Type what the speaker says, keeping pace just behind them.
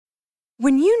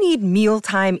When you need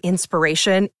mealtime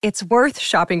inspiration, it's worth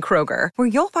shopping Kroger, where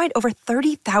you'll find over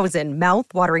 30,000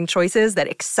 mouth-watering choices that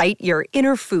excite your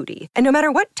inner foodie. And no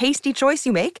matter what tasty choice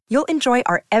you make, you'll enjoy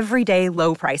our everyday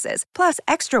low prices, plus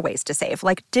extra ways to save,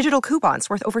 like digital coupons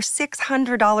worth over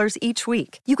 $600 each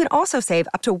week. You can also save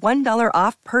up to $1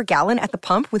 off per gallon at the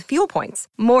pump with fuel points.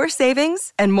 More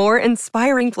savings and more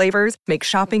inspiring flavors make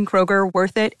shopping Kroger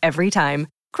worth it every time.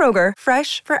 Kroger,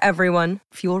 fresh for everyone.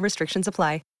 Fuel restrictions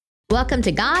apply. Welcome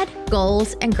to God,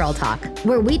 Goals, and Girl Talk,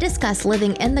 where we discuss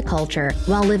living in the culture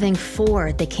while living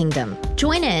for the kingdom.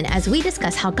 Join in as we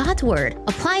discuss how God's Word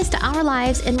applies to our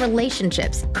lives in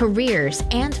relationships, careers,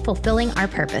 and fulfilling our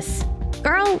purpose.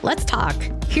 Girl, let's talk.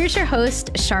 Here's your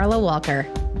host, Charla Walker.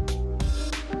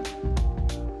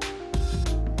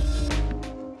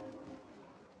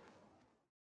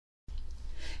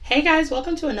 Hey guys,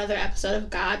 welcome to another episode of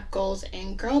God, Goals,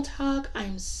 and Girl Talk.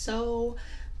 I'm so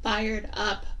fired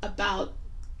up about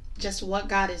just what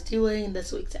God is doing in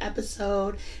this week's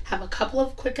episode. Have a couple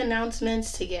of quick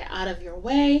announcements to get out of your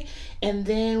way, and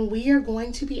then we are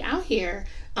going to be out here.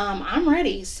 I'm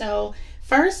ready. So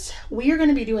first, we are going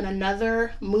to be doing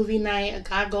another movie night, a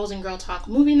God, Goals, and Girl Talk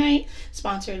movie night,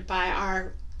 sponsored by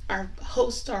our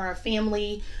host or our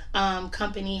family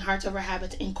company, Hearts Over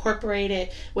Habits Incorporated,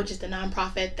 which is the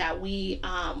nonprofit that we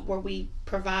where we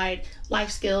provide life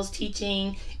skills,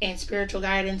 teaching, and spiritual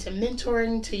guidance and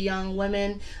mentoring to young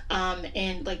women,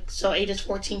 and ages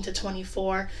 14 to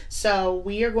 24. So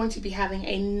we are going to be having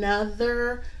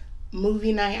another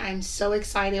movie night. I'm so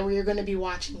excited. We are going to be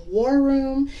watching War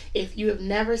Room. If you have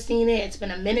never seen it, it's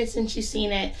been a minute since you've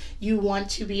seen it, you want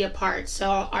to be a part. So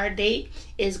our date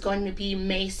is going to be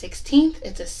May 16th.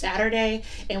 It's a Saturday,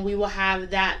 and we will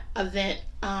have that event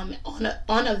on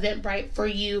Eventbrite for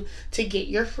you to get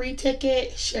your free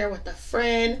ticket, share with a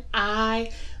friend.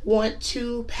 I want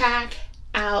to pack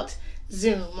out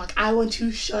Zoom. I want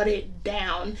to shut it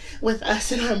down with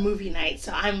us in our movie night.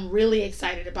 So I'm really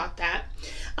excited about that.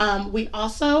 I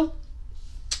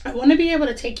want to be able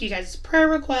to take you guys' prayer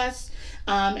requests.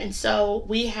 And so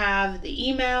we have the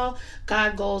email,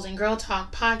 God, Goals, and Girl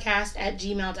Talk podcast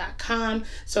 @gmail.com.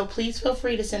 So please feel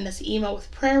free to send us an email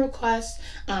with prayer requests,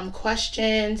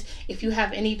 questions. If you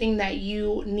have anything that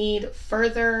you need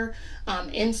further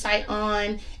insight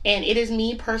on, and it is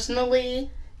me personally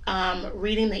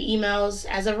reading the emails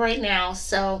as of right now.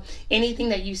 So anything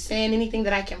that you send, anything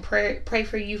that I can pray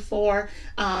for you for,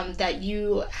 that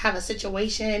you have a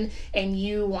situation and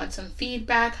you want some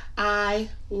feedback, I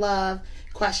love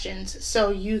questions. So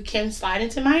you can slide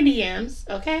into my DMs,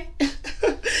 okay?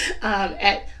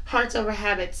 At Hearts Over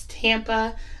Habits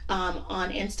Tampa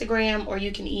on Instagram, or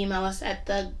you can email us at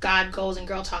the God, Goals, and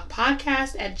Girl Talk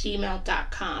podcast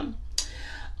 @gmail.com.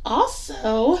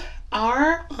 Also,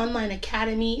 our online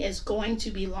academy is going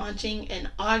to be launching in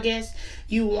August.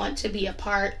 You want to be a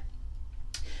part.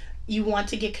 You want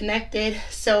to get connected.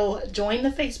 So join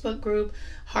the Facebook group,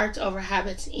 Hearts Over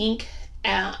Habits Inc.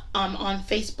 On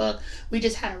Facebook. We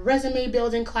just had a resume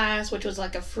building class, which was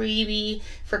like a freebie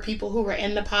for people who were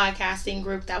in the podcasting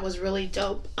group. That was really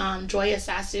dope. Joya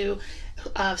Sasu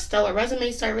of Stellar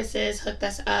Resume Services hooked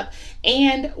us up,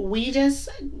 and we just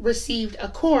received a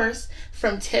course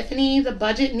from Tiffany, the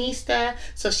Budgetnista.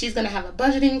 So she's going to have a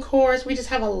budgeting course. We just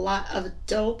have a lot of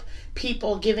dope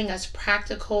people giving us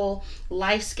practical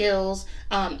life skills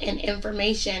and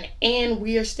information, and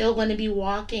we are still going to be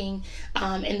walking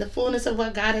in the fullness of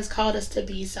what God has called us to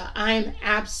be. So I'm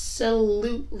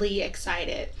absolutely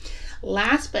excited.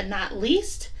 Last but not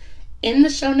least, in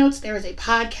the show notes, there is a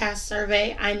podcast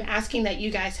survey. I'm asking that you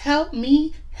guys help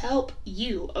me help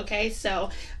you, okay?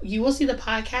 So you will see the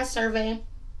podcast survey.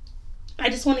 I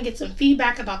just want to get some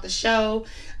feedback about the show,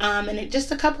 and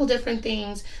just a couple different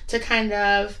things to kind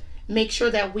of make sure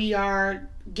that we are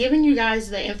giving you guys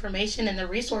the information and the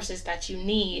resources that you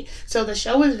need. So the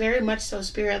show is very much so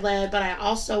spirit-led, but I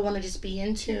also want to just be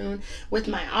in tune with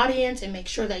my audience and make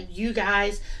sure that you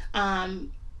guys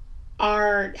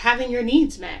are having your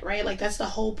needs met, right? Like, that's the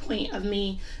whole point of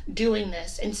me doing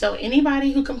this. And so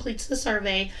anybody who completes the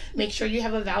survey, make sure you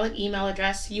have a valid email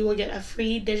address. You will get a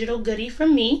free digital goodie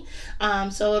from me.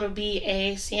 So it'll be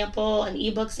a sample, an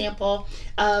ebook sample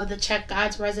of the Check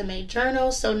God's Resume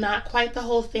Journal. So not quite the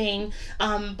whole thing,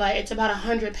 but it's about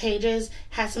 100 pages,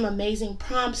 has some amazing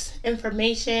prompts,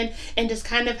 information, and just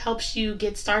kind of helps you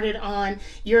get started on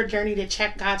your journey to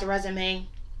check God's resume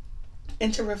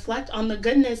and to reflect on the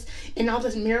goodness and all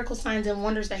the miracle signs and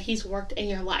wonders that He's worked in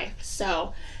your life.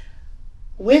 So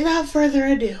without further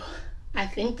ado, I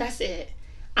think that's it.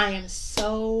 I am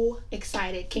so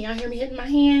excited. Can y'all hear me hitting my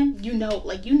hand? You know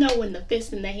when the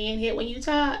fist and the hand hit when you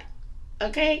talk.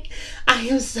 Okay? I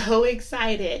am so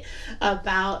excited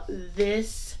about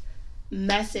this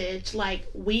message. Like,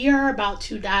 we are about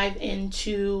to dive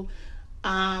into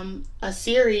a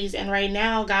series, and right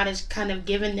now God has kind of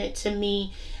given it to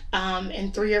me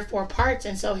in 3 or 4 parts,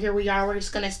 and so here we are. We're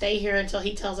just going to stay here until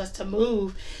he tells us to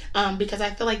move, because I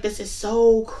feel like this is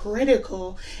so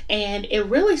critical. And it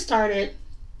really started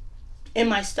in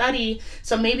my study.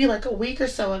 So maybe like a week or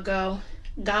so ago,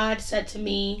 God said to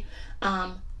me,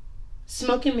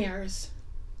 smoke and mirrors.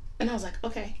 And I was like,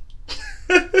 okay.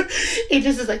 It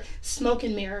just is like smoke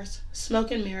and mirrors,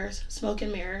 smoke and mirrors, smoke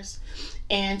and mirrors.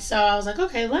 And so I was like,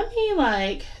 okay, let me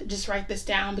like just write this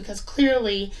down, because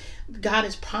clearly God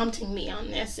is prompting me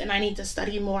on this and I need to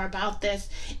study more about this.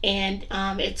 And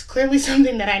it's clearly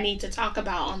something that I need to talk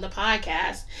about on the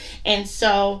podcast. And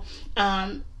so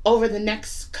over the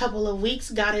next couple of weeks,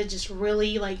 God had just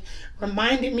really like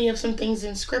reminded me of some things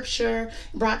in scripture,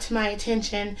 brought to my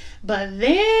attention. But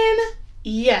then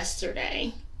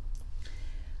yesterday,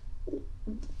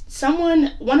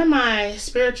 one of my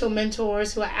spiritual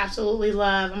mentors who I absolutely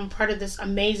love, I'm part of this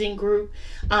amazing group,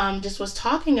 just was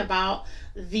talking about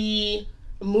the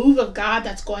move of God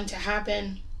that's going to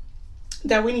happen,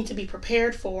 that we need to be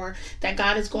prepared for, that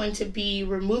God is going to be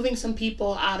removing some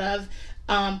people out of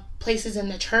places in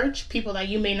the church, people that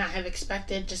you may not have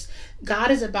expected. Just God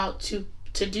is about to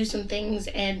do some things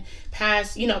and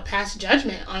pass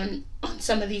judgment on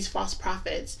some of these false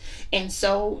prophets. And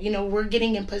so, we're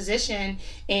getting in position,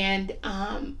 and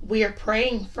we are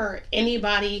praying for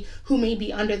anybody who may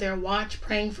be under their watch,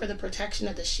 praying for the protection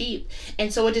of the sheep.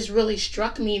 And so it just really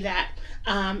struck me that,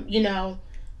 I'm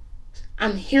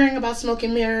hearing about smoke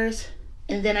and mirrors,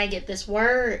 and then I get this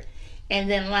word. And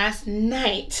then last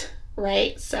night,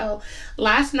 right? So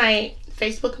last night,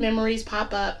 Facebook memories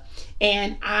pop up,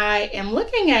 and I am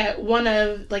looking at one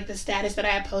of like the status that I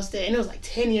had posted, and it was like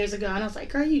 10 years ago, and I was like,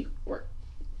 girl, you were,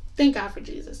 thank God for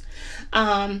Jesus.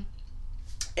 And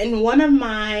one of me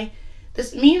and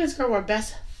this girl were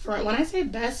best friends. When I say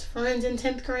best friends in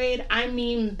 10th grade, I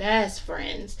mean best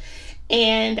friends.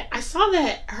 And I saw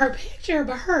that her picture,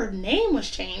 but her name was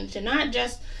changed, and not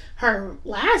just her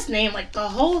last name, like the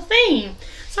whole thing.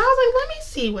 So I was like, let me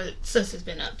see what sis has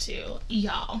been up to.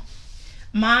 Y'all,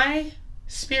 my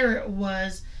spirit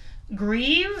was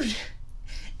grieved,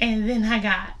 and then I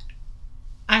got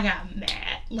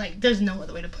mad. Like, there's no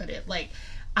other way to put it. Like,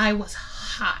 I was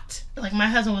hot. Like, my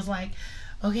husband was like,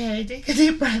 okay, take a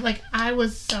deep breath. Like, I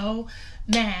was so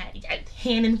mad.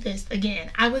 Hand and fist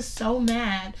again. I was so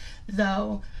mad,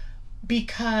 though,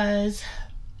 because,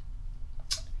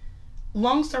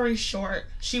 long story short,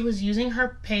 she was using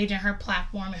her page and her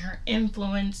platform and her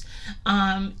influence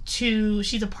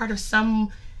she's a part of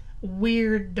some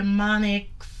weird demonic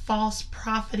false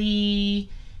prophet-y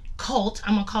cult.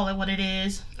 I'm gonna call it what it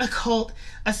is, a cult,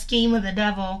 a scheme of the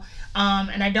devil.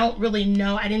 And I don't really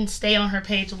know, I didn't stay on her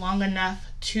page long enough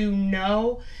to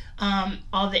know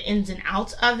all the ins and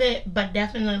outs of it, but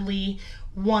definitely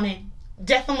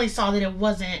saw that it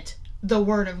wasn't the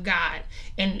word of God,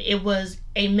 and it was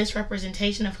a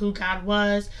misrepresentation of who God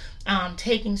was,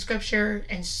 taking scripture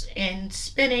and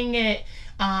spinning it,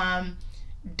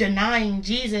 denying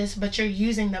Jesus, but you're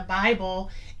using the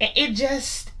Bible. And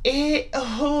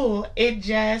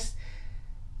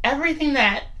everything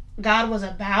that God was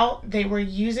about, they were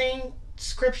using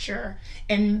scripture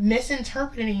and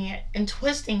misinterpreting it and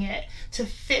twisting it to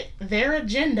fit their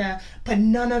agenda, but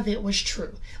none of it was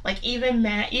true. Like, even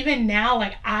now,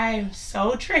 like, I'm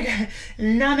so triggered.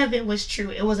 None of it was true.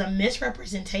 It was a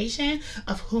misrepresentation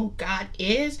of who God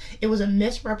is. It was a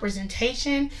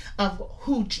misrepresentation of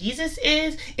who Jesus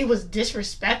is. It was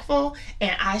disrespectful,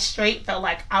 and I straight felt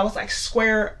like I was like,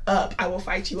 square up, I will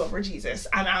fight you over Jesus.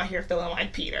 I'm out here feeling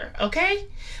like Peter, okay?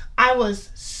 I was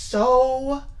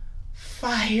so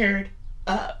fired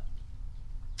up.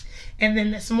 And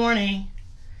then this morning,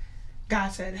 God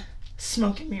said,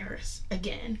 smoke and mirrors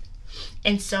again.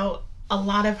 And so a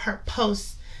lot of her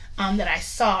posts that I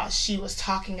saw, she was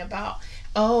talking about,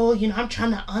 I'm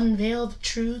trying to unveil the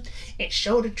truth and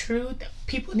show the truth, that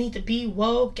people need to be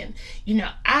woke. And,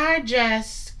 I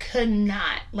just could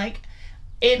not, like,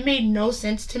 it made no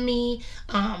sense to me,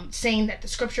 saying that the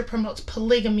scripture promotes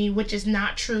polygamy, which is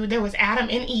not true. There was Adam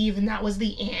and Eve, and that was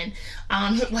the end.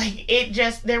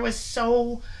 There was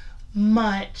so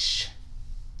many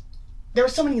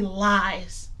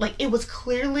lies. Like, it was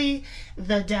clearly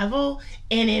the devil,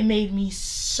 and it made me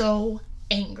so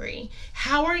angry.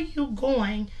 How are you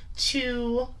going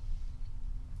to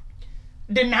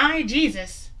deny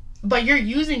Jesus, but you're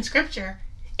using scripture?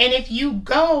 And if you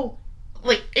go,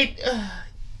 like, it,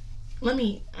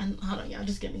 hold on, y'all,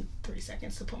 just give me 3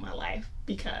 seconds to put my life,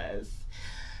 because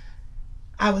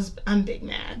I'm big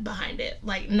mad behind it.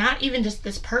 Like, not even just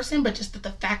this person, but just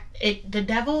the fact the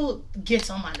devil gets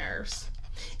on my nerves.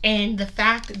 And the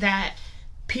fact that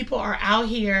people are out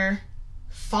here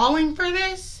falling for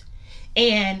this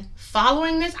and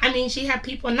following this. I mean, she had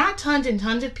people, not tons and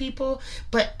tons of people,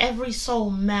 but every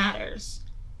soul matters.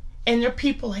 And there are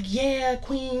people like, yeah,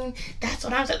 Queen, that's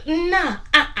what I'm saying. Nah,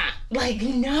 like,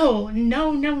 no.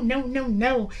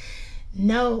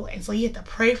 And so you have to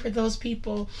pray for those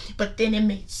people. But then it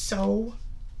made so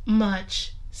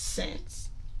much sense.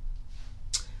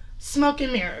 Smoke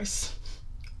and mirrors,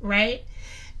 right?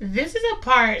 This is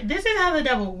how the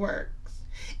devil works.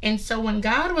 And so when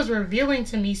God was revealing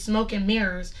to me smoke and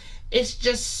mirrors, it's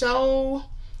just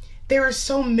there are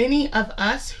so many of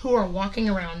us who are walking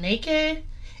around naked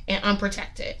and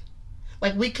unprotected.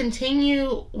 Like, we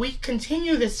continue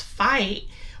this fight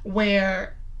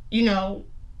where, we know,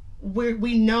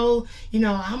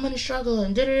 I'm going to struggle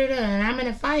and and I'm going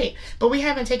to fight. But we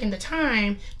haven't taken the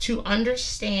time to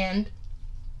understand,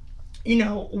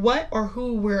 what or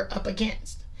who we're up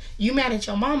against. You mad at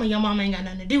your mama ain't got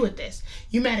nothing to do with this.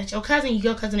 You mad at your cousin ain't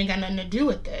got nothing to do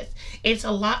with this. It's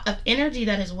a lot of energy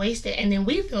that is wasted, and then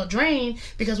we feel drained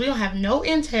because we don't have no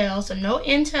intel, so no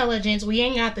intelligence. We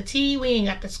ain't got the tea, we ain't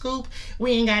got the scoop,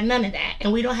 we ain't got none of that,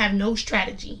 and we don't have no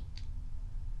strategy.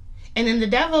 And then the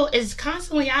devil is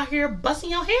constantly out here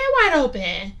busting your head wide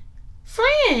open.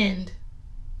 Friend,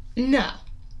 no.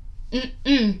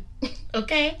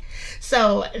 Okay?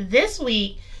 So this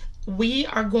week, we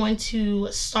are going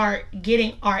to start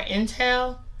getting our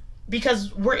intel,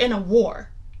 because we're in a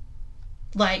war.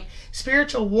 Like,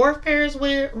 spiritual warfare is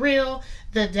real.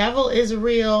 The devil is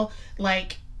real.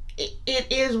 Like, it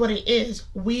is what it is.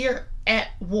 We're at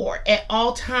war at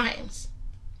all times.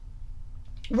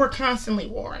 We're constantly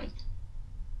warring.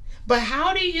 But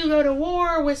how do you go to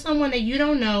war with someone that you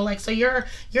don't know? Like, so your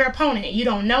opponent, you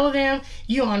don't know them,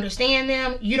 you don't understand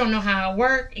them, you don't know how it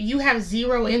works, you have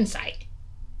zero insight.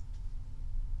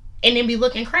 And then be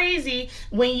looking crazy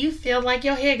when you feel like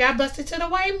your head got busted to the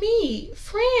white meat.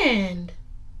 Friend,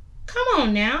 come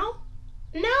on now.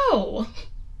 No.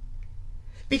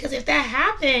 Because if that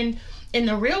happened in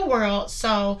the real world,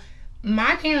 so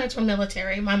my parents were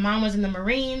military. My mom was in the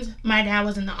Marines. My dad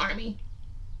was in the Army.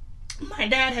 My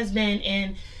dad has been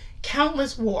in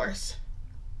countless wars.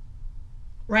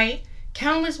 Right?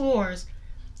 Countless wars.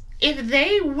 If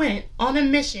they went on a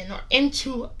mission or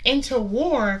into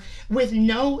war with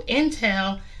no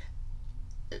intel,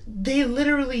 they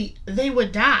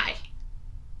would die.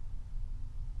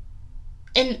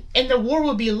 And the war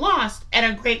would be lost at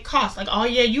a great cost. Like, oh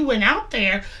yeah, you went out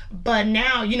there, but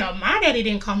now, my daddy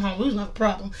didn't come home. We was not a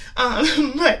problem.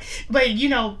 But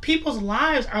people's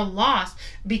lives are lost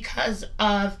because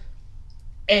of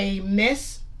a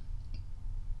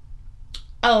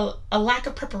lack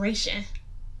of preparation.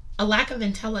 A lack of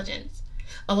intelligence,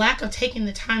 a lack of taking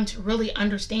the time to really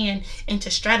understand and to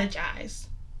strategize.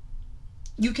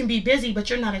 You can be busy,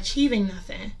 but you're not achieving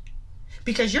nothing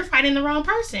because you're fighting the wrong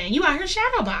person. You out here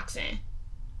shadow boxing.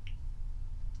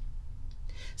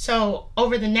 So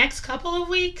over the next couple of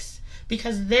weeks,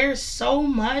 because there's so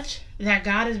much that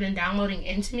God has been downloading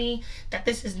into me that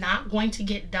this is not going to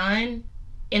get done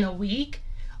in a week,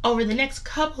 over the next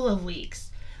couple of weeks,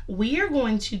 we are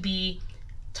going to be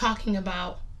talking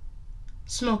about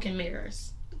smoke and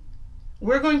mirrors.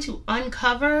 We're going to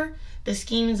uncover the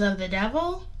schemes of the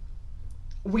devil.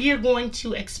 We are going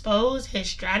to expose his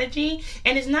strategy.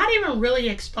 And it's not even really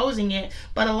exposing it,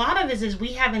 but a lot of it is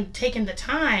we haven't taken the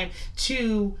time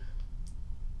to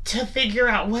figure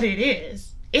out what it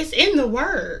is. It's in the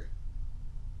word.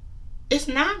 It's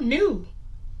not new.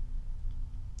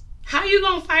 How you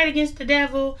gonna fight against the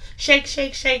devil, shake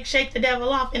the devil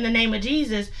off in the name of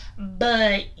Jesus,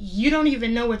 but you don't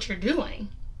even know what you're doing?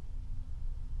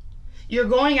 You're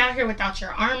going out here without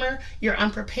your armor, you're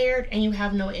unprepared, and you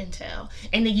have no intel.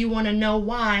 And then you want to know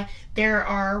why there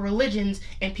are religions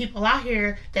and people out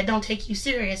here that don't take you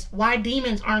serious, why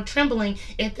demons aren't trembling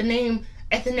at the name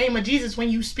of Jesus when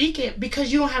you speak it,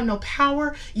 because you don't have no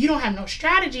power, you don't have no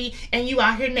strategy, and you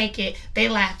out here naked, they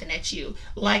laughing at you.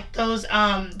 Like those,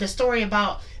 the story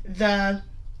about the,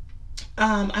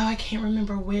 I can't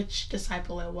remember which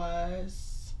disciple it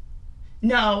was.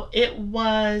 No, it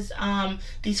was,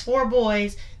 these 4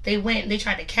 boys, they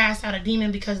tried to cast out a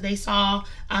demon because they saw,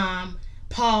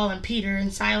 Paul and Peter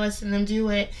and Silas and them do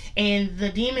it, and the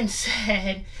demon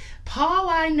said, Paul,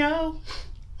 I know.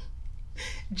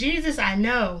 Jesus, I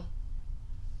know.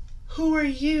 Who are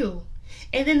you?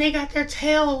 And then they got their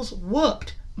tails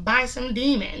whooped by some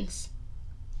demons.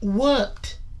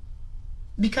 Whooped.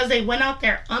 because they went out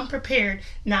there unprepared,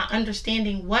 not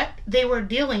understanding what they were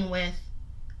dealing with,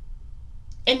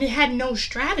 and they had no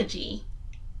strategy.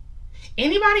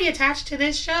 Anybody attached to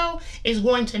this show is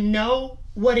going to know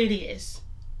what it is.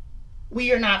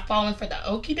 We are not falling for the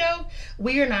okie doke.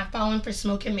 We are not falling for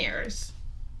smoke and mirrors.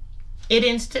 It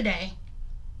ends today.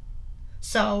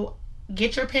 So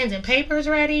get your pens and papers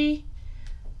ready.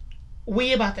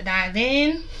 We about to dive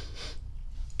in.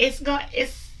 It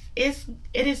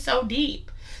is so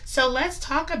deep. So let's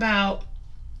talk about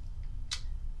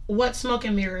what smoke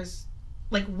and mirrors,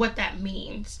 like what that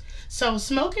means. So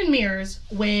smoke and mirrors,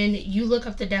 when you look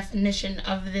up the definition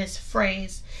of this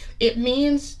phrase, it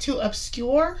means to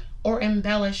obscure or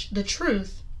embellish the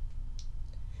truth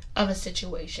of a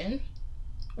situation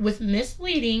with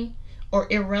misleading or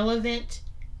irrelevant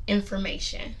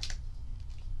information.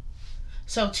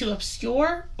 So to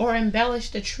obscure or embellish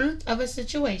the truth of a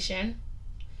situation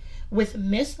with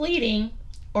misleading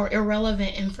or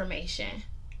irrelevant information.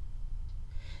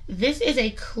 This is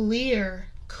a clear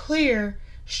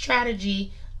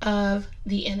strategy of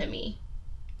the enemy.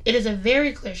 It is a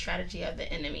very clear strategy of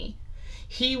the enemy.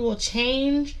 He will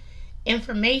change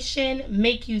information,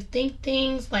 make you think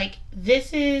things like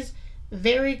this is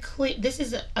very clear. This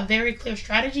is a very clear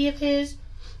strategy of his.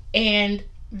 And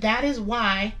that is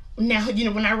why now,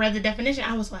 when I read the definition,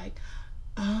 I was like,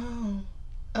 oh,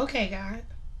 okay, God.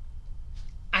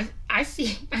 I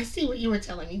see what you were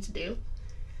telling me to do.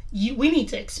 We need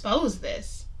to expose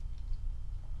this.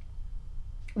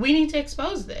 We need to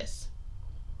expose this.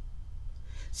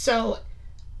 So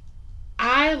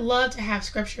I love to have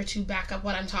scripture to back up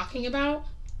what I'm talking about.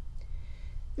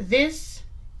 This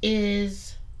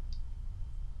is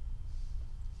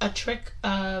a trick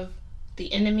of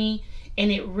the enemy,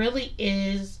 and it really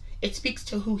is, it speaks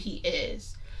to who he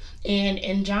is. And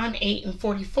in John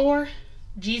 8:44,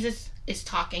 Jesus is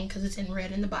talking, because it's in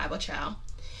red in the Bible, child.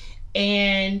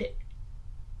 And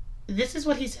this is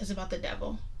what he says about the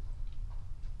devil.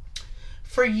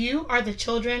 For you are the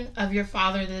children of your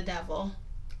father the devil,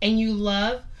 and you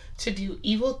love to do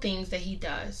evil things that he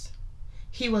does.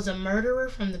 He was a murderer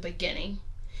from the beginning.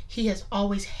 He has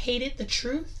always hated the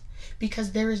truth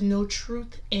because there is no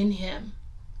truth in him.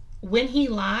 When he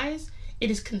lies,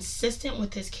 it is consistent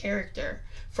with his character,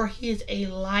 for he is a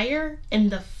liar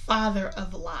and the father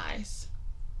of lies.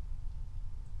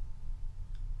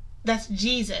 That's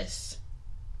Jesus.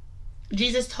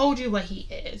 Jesus told you what he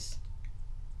is.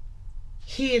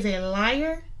 He is a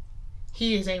liar.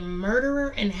 He is a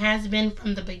murderer and has been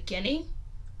from the beginning.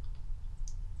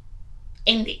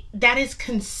 And that is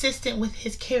consistent with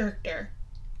his character.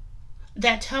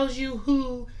 That tells you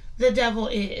who the devil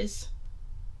is.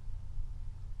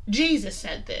 Jesus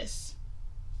said this.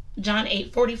 John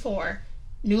 8:44,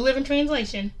 New Living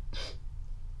Translation.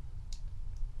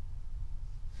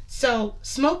 So,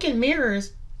 smoke and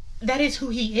mirrors, that is who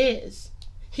he is.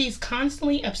 He's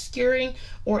constantly obscuring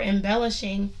or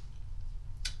embellishing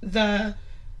the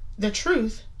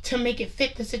truth to make it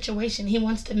fit the situation. He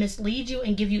wants to mislead you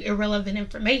and give you irrelevant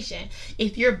information.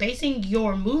 If you're basing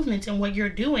your movements and what you're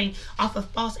doing off of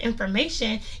false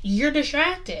information, you're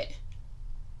distracted.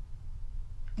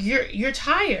 You're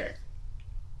tired.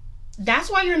 That's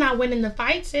why you're not winning the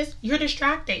fight, sis. You're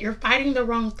distracted. You're fighting the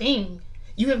wrong thing.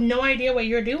 You have no idea what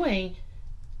you're doing.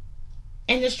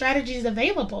 And the strategy is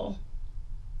available.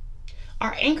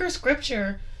 Our anchor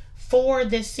scripture for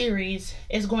this series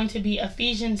is going to be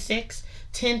Ephesians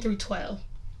 6:10-12.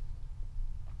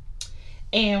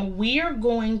 And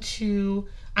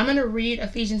I'm going to read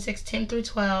Ephesians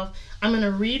 6:10-12. I'm going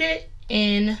to read it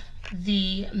in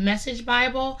the Message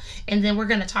Bible, and then we're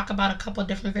going to talk about a couple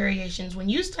different variations. When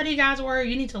you study God's word,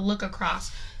 you need to look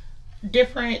across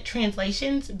different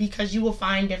translations because you will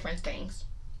find different things.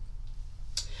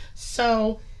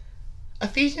 So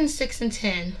Ephesians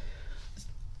 6:10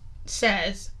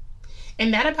 says,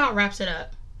 and that about wraps it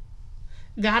up.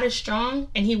 God is strong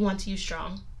and he wants you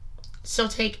strong. So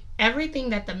take everything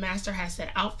that the master has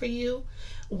set out for you,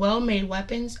 well-made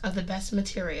weapons of the best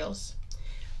materials,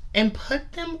 and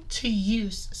put them to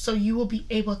use so you will be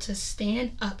able to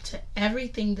stand up to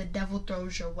everything the devil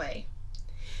throws your way.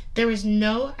 There is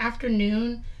no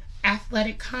afternoon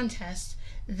athletic contest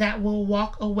that we'll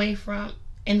walk away from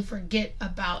and forget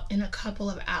about in a couple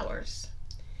of hours.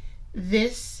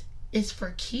 This is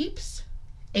for keeps,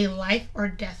 a life or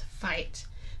death fight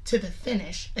to the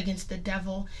finish against the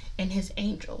devil and his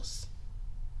angels.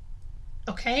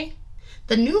 Okay?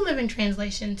 The New Living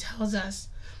Translation tells us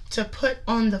to put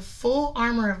on the full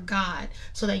armor of God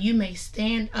so that you may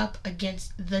stand up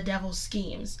against the devil's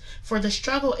schemes. For the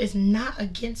struggle is not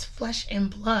against flesh and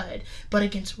blood, but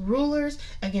against rulers,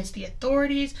 against the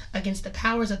authorities, against the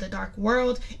powers of the dark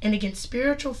world, and against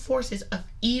spiritual forces of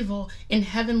evil in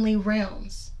heavenly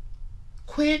realms.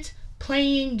 Quit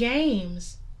playing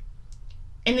games.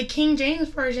 And the King James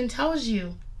Version tells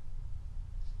you,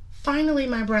 finally,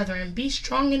 my brethren, be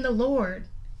strong in the Lord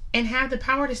and have the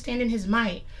power to stand in his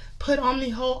might. Put on the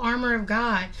whole armor of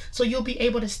God so you'll be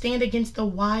able to stand against the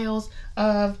wiles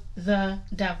of the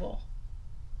devil.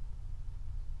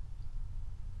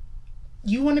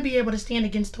 You want to be able to stand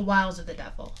against the wiles of the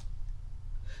devil.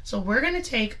 So we're going to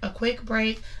take a quick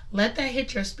break. Let that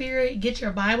hit your spirit. Get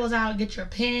your Bibles out, get your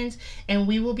pens, and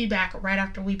we will be back right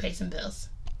after we pay some bills.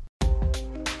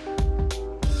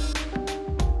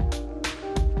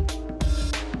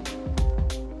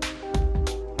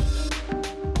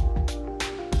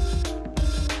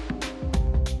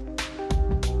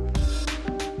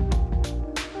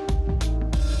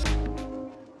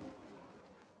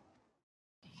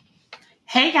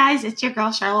 Hey guys, it's your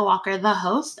girl Charlotte Walker, the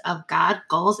host of God,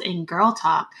 Goals, and Girl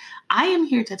Talk. I am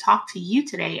here to talk to you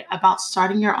today about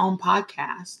starting your own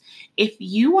podcast. If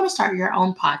you want to start your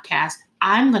own podcast,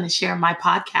 I'm going to share my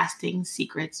podcasting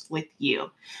secrets with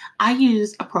you. I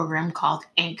use a program called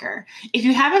Anchor. If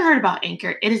you haven't heard about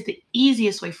Anchor, it is the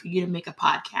easiest way for you to make a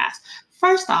podcast.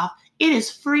 First off, it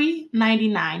is free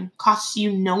 99, costs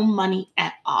you no money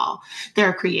at all. There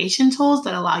are creation tools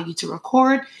that allow you to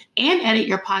record and edit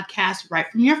your podcast right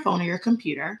from your phone or your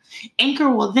computer.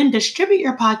 Anchor will then distribute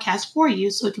your podcast for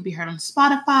you so it can be heard on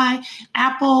Spotify,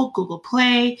 Apple, Google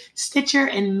Play, Stitcher,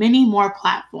 and many more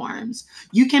platforms.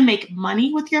 You can make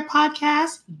money with your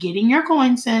podcast, getting your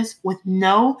coins with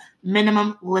no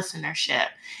minimum listenership.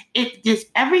 It is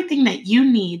everything that you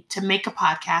need to make a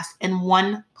podcast in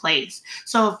one place.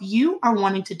 So if you are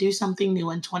wanting to do something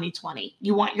new in 2020,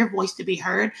 you want your voice to be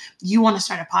heard, you want to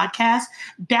start a podcast,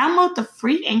 download the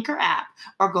free Anchor app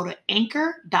or go to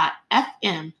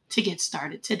anchor.fm to get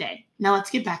started today. Now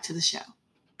let's get back to the show.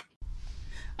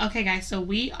 Okay guys, so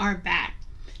we are back.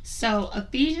 So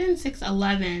Ephesians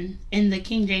 6:11 in the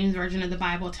King James Version of the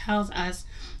Bible tells us,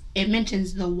 it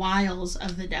mentions the wiles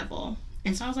of the devil.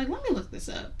 And so I was like, let me look this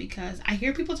up because I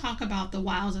hear people talk about the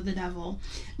wiles of the devil,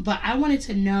 but I wanted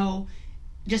to know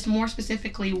just more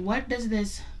specifically, what does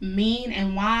this mean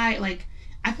and why? Like,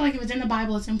 I feel like if it's in the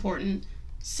Bible, it's important.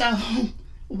 So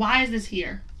why is this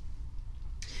here?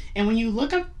 And when you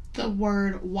look up the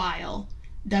word wile,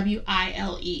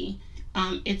 W-I-L-E,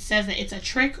 it says that it's a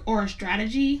trick or a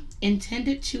strategy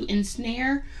intended to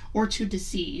ensnare or to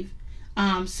deceive.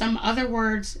 Some other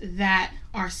words that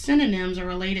are synonyms or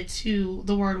related to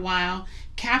the word wile: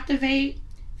 captivate,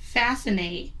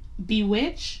 fascinate,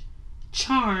 bewitch,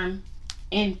 charm,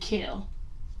 and kill.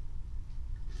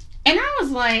 And I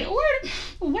was like,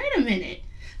 wait a minute.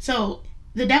 So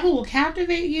the devil will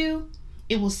captivate you.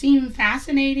 It will seem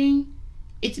fascinating.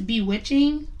 It's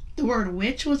bewitching. The word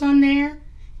witch was on there.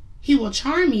 He will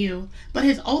charm you, but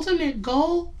his ultimate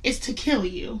goal is to kill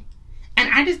you. And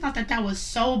I just thought that that was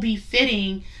so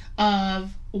befitting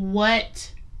of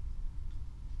what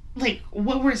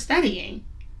we're studying.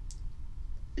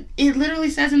 It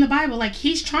literally says in the Bible, like,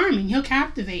 he's charming, he'll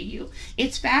captivate you.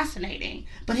 It's fascinating,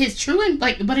 but his true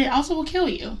but it also will kill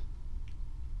you.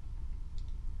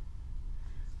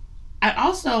 I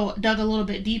also dug a little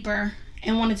bit deeper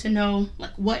and wanted to know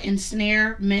what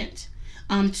ensnare meant.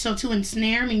 So to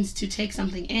ensnare means to take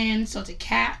something in. So to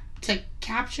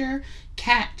capture,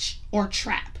 catch, or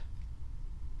trap.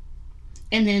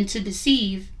 And then to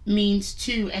deceive means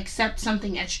to accept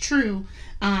something as true,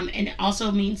 and it also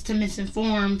means to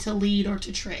misinform, to lead, or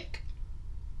to trick.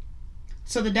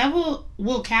 So the devil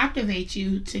will captivate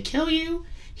you to kill you.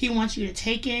 He wants you to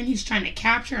take in. He's trying to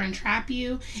capture and trap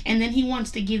you, and then he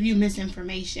wants to give you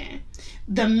misinformation.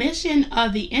 The mission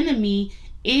of the enemy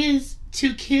is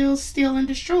to kill, steal, and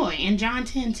destroy. In John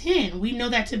 10:10, we know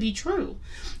that to be true.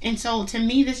 And so to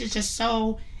me, this is just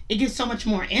it gives so much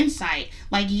more insight.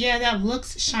 Like, yeah, that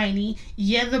looks shiny.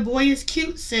 Yeah, the boy is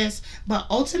cute, sis. But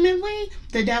ultimately,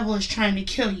 the devil is trying to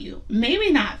kill you.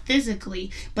 Maybe not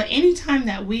physically, but anytime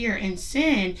that we are in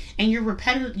sin and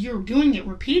you're doing it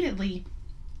repeatedly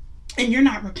and you're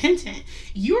not repentant,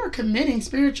 you are committing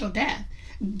spiritual death.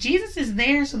 Jesus is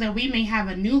there so that we may have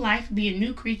a new life, be a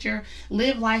new creature,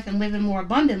 live life, and live it more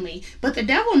abundantly. But the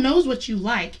devil knows what you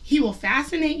like. He will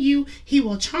fascinate you. He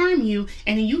will charm you.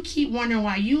 And you keep wondering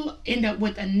why you end up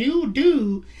with a new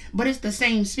dude, but it's the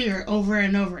same spirit over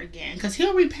and over again. Because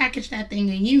he'll repackage that thing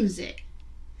and use it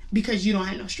because you don't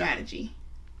have no strategy.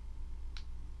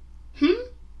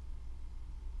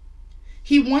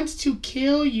 He wants to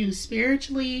kill you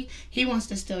spiritually. He wants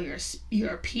to steal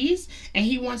your peace, and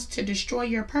he wants to destroy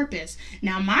your purpose.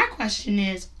 Now, my question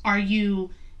is, are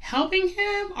you helping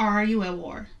him or are you at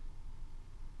war?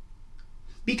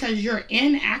 Because you're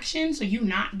in action, so you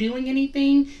not doing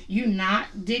anything, you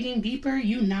not digging deeper,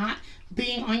 you not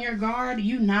being on your guard,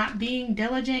 you not being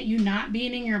diligent, you not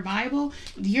being in your Bible,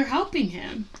 you're helping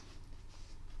him.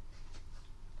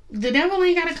 The devil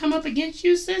ain't got to come up against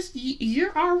you, sis.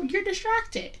 You're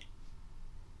distracted.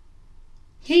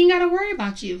 He ain't got to worry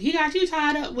about you. He got you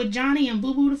tied up with Johnny and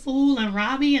Boo Boo the Fool and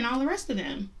Robbie and all the rest of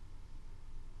them.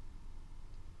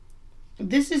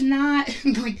 This is not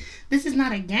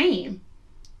a game.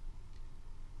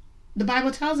 The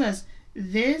Bible tells us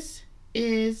this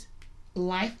is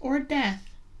life or death,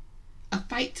 a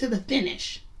fight to the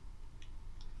finish.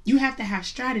 You have to have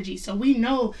strategy. So we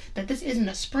know that this isn't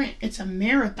a sprint, it's a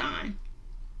marathon.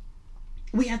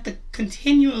 We have to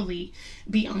continually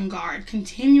be on guard,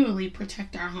 continually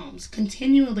protect our homes,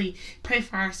 continually pray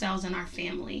for ourselves and our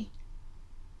family.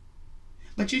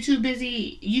 But you too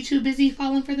busy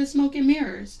falling for the smoke and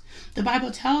mirrors. The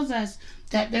Bible tells us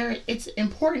that it's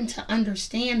important to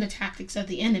understand the tactics of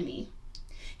the enemy.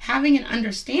 Having an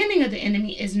understanding of the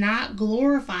enemy is not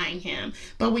glorifying him,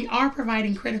 but we are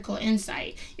providing critical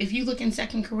insight. If you look in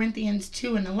 2 Corinthians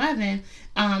 2:11,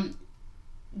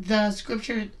 the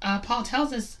scripture, Paul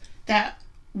tells us that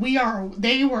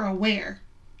they were aware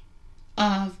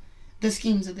of the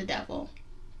schemes of the devil.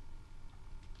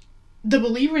 The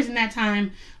believers in that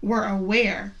time were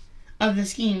aware of the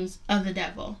schemes of the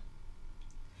devil.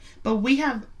 But we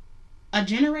have a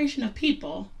generation of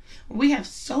people, we have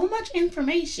so much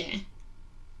information.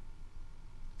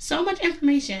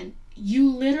 You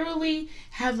literally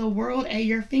have the world at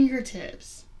your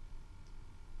fingertips.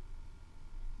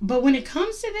 But when it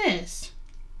comes to this,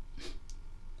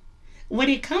 when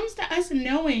it comes to us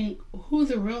knowing who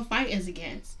the real fight is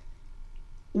against,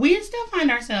 we still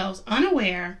find ourselves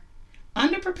unaware,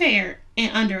 underprepared,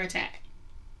 and under attack.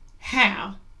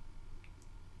 How?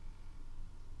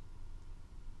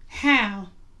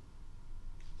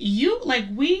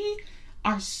 We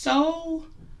are so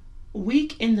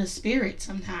weak in the spirit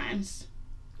sometimes.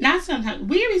 Not sometimes.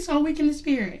 We be so weak in the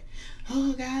spirit.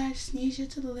 Oh, God, I just need you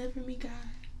to deliver me, God.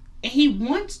 And he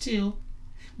wants to.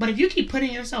 But if you keep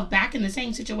putting yourself back in the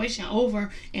same situation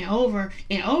over and over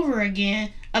and over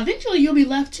again, eventually you'll be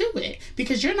left to it.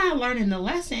 Because you're not learning the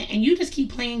lesson and you just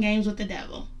keep playing games with the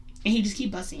devil. And he just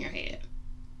keep busting your head.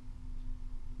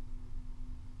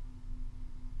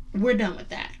 We're done with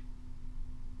that.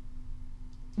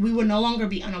 We will no longer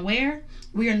be unaware.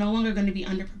 We are no longer going to be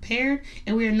underprepared.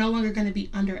 And we are no longer going to be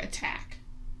under attack.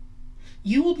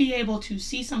 You will be able to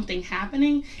see something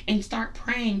happening and start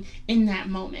praying in that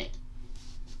moment.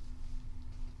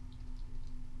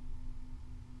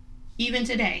 Even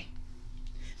today,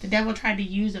 the devil tried to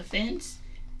use offense.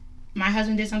 My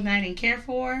husband did something I didn't care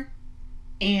for,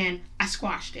 and I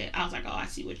squashed it. I was like, oh, I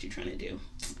see what you're trying to do.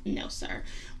 No, sir.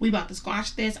 We about to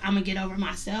squash this. I'm going to get over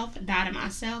myself, die to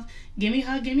myself. Give me a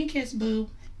hug, give me a kiss, boo.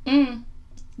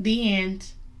 The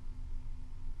end.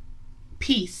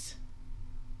 Peace.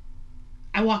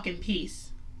 I walk in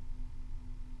peace.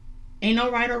 Ain't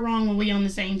no right or wrong when we on the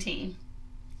same team.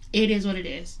 It is what it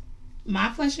is.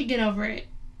 My flesh should get over it.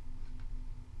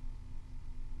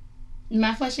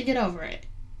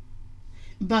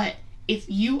 But if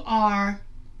you are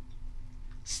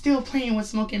still playing with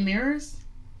smoke and mirrors,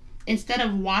 instead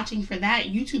of watching for that,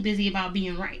 you too busy about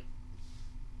being right.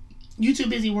 You too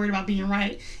busy worried about being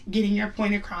right, getting your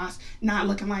point across, not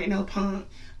looking like no punk.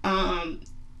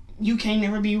 You can't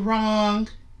never be wrong.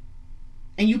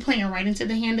 And you playing right into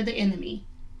the hand of the enemy.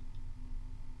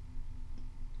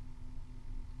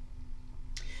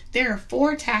 There are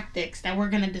 4 tactics that we're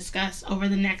going to discuss over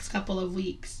the next couple of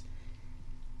weeks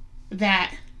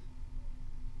that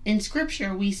in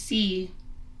scripture we see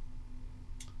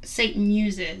Satan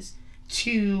uses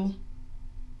to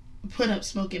put up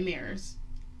smoke and mirrors.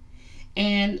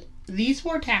 And these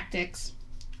 4 tactics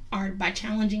are by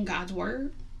challenging God's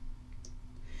word,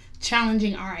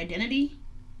 challenging our identity,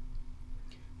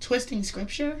 twisting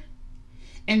scripture,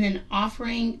 and then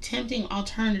offering tempting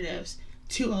alternatives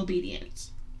to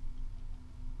obedience.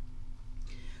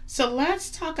 So let's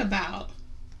talk about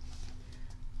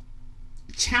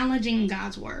challenging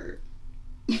God's word,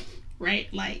 right?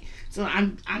 So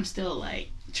I'm still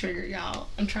triggered, y'all.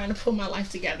 I'm trying to pull my life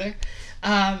together.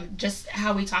 Just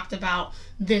how we talked about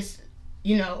this,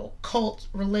 cult,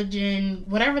 religion,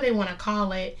 whatever they want to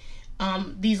call it,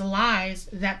 these lies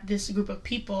that this group of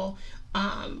people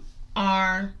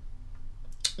are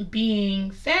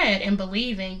being fed and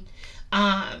believing.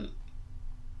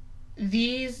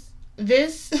 this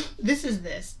is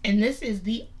this. And this is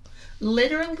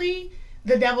literally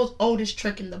the devil's oldest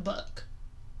trick in the book.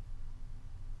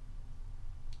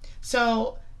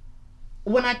 So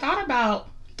when I thought about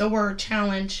the word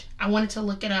challenge, I wanted to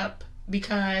look it up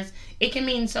because it can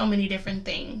mean so many different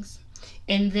things.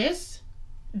 And this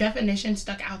definition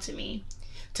stuck out to me.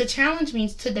 To challenge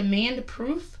means to demand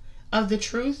proof of the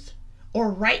truth or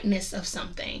rightness of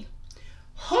something.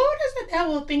 Who does the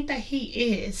devil think that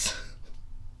he is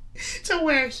to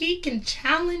where he can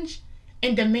challenge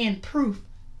and demand proof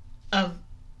of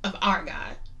our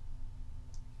God?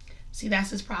 See, that's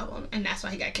his problem, and that's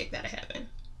why he got kicked out of heaven.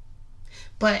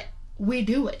 But we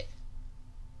do it.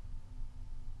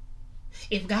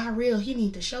 If God real, he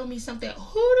need to show me something.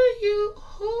 Who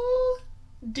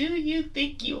do you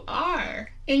think you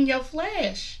are in your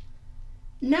flesh?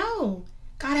 No,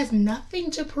 God has nothing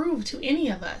to prove to any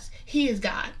of us. He is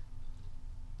God.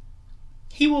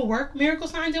 He will work miracle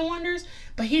signs and wonders,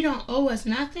 but he don't owe us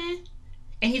nothing.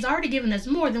 And he's already given us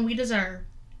more than we deserve.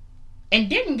 And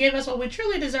didn't give us what we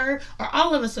truly deserve, or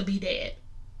all of us will be dead.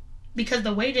 Because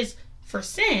the wages for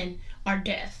sin are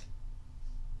death.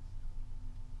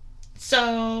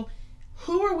 So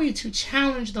who are we to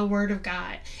challenge the word of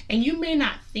God? And you may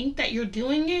not think that you're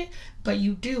doing it, but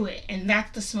you do it. And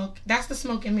that's the smoke. That's the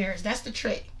smoke and mirrors. That's the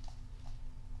trick.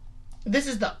 This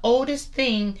is the oldest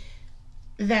thing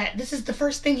this is the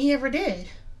first thing he ever did.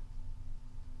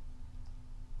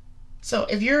 So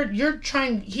if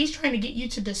he's trying to get you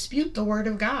to dispute the word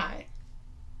of God,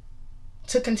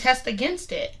 to contest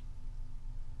against it.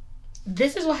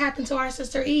 This is what happened to our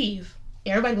sister Eve.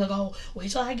 Everybody be like, oh,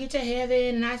 wait till I get to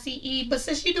heaven and I see Eve. But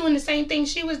sis, you're doing the same thing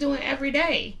she was doing every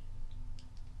day.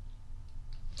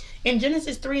 In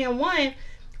Genesis 3:1,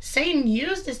 Satan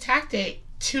used this tactic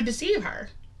to deceive her.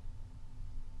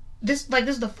 This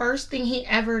is the first thing he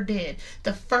ever did.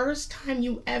 The first time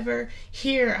you ever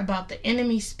hear about the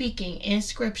enemy speaking in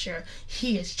scripture,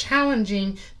 he is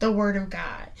challenging the word of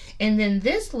God. And then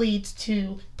this leads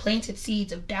to planted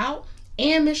seeds of doubt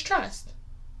and mistrust.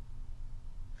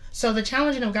 So the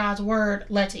challenging of God's word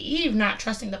led to Eve not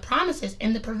trusting the promises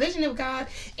and the provision of God.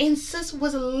 And sis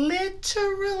was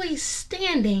literally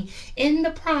standing in the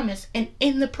promise and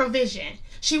in the provision.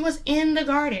 She was in the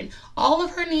garden. All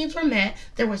of her needs were met.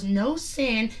 There was no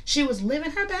sin. She was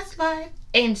living her best life.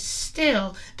 And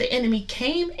still the enemy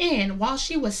came in while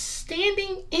she was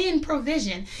standing in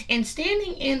provision and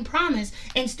standing in promise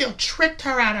and still tricked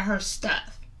her out of her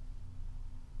stuff.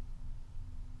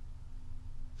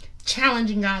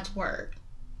 Challenging God's word.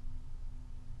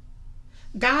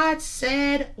 God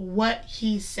said what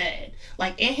he said.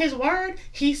 Like in his word,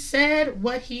 he said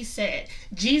what he said.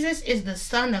 Jesus is the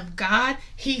Son of God.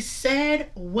 He said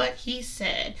what he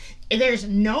said. There's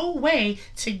no way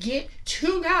to get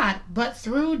to God but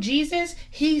through Jesus.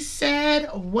 He said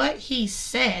what he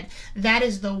said. That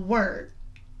is the word.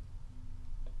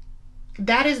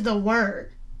 That is the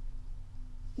word.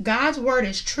 God's word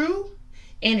is true.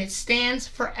 And it stands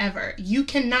forever. You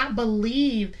cannot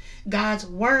believe God's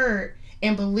word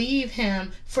and believe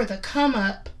him for the come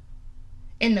up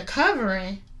and the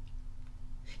covering.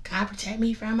 God, protect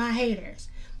me from my haters.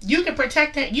 You can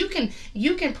protect him. You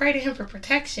can pray to him for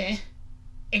protection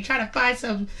and try to find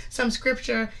some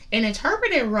scripture and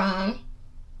interpret it wrong.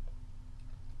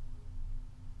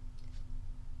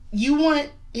 You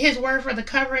want his word for the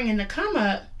covering and the come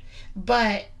up,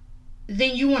 but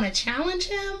then you want to challenge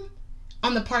him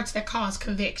on the parts that cause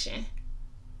conviction.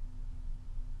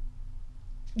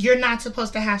 You're not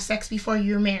supposed to have sex before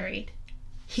you're married.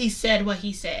 He said what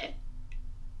he said.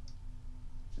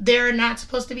 There are not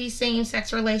supposed to be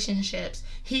same-sex relationships.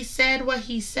 He said what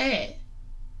he said.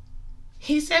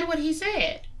 He said what he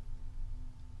said.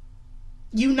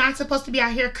 You're not supposed to be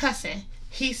out here cussing.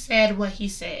 He said what he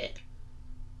said.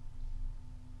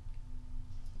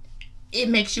 It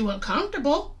makes you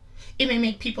uncomfortable. It may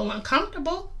make people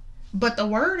uncomfortable. But the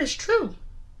word is true.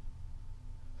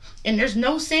 And there's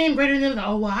no sin greater than,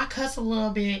 oh, well, I cuss a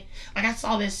little bit. Like I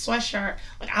saw this sweatshirt.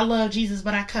 Like, I love Jesus,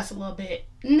 but I cuss a little bit.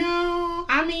 No,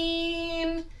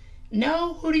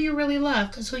 no. Who do you really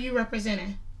love? Because who you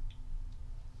representing?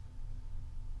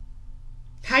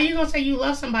 How you going to say you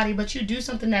love somebody, but you do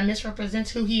something that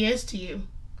misrepresents who he is to you?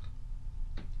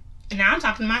 And now I'm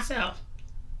talking to myself.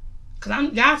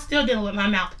 Because God's still dealing with my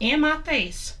mouth and my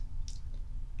face.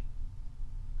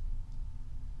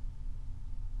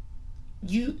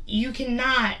 You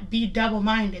cannot be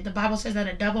double-minded. The Bible says that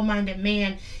a double-minded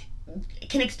man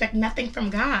can expect nothing from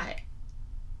God.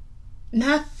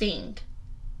 Nothing.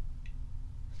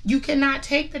 You cannot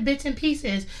take the bits and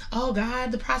pieces. Oh,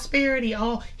 God, the prosperity.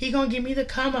 Oh, he gonna give me the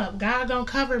come up. God gonna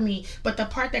cover me. But the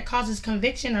part that causes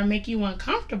conviction or make you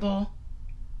uncomfortable,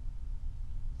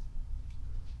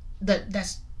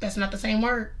 that's not the same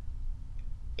word.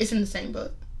 It's in the same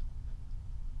book.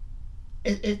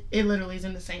 It literally is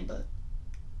in the same book.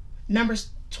 Numbers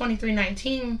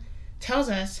 23:19 tells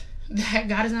us that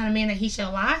God is not a man that he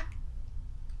shall lie.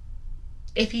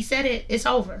 If he said it, it's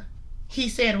over. He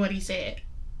said what he said.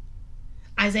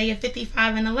 Isaiah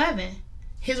 55:11,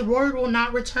 his word will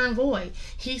not return void.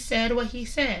 He said what he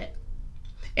said.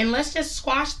 And let's just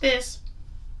squash this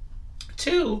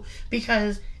too,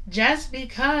 because just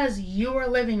because you are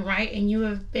living right and you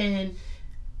have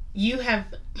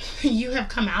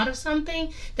come out of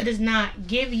something, that does not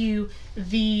give you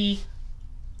the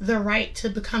right to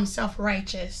become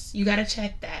self-righteous. You got to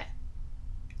check that.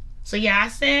 So yeah, I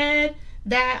said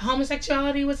that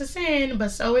homosexuality was a sin, but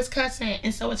so is cussing,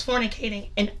 and so is fornicating,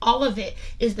 and all of it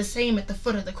is the same at the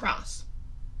foot of the cross.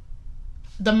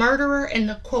 The murderer and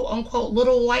the quote-unquote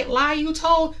little white lie you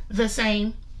told, the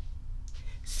same.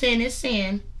 Sin is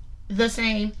sin, the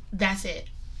same. That's it.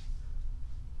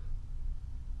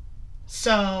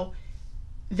 So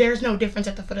there's no difference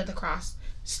at the foot of the cross.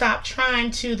 Stop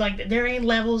trying to, there ain't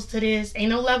levels to this.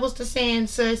 Ain't no levels to sin,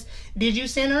 sis. Did you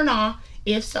sin or not?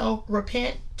 If so,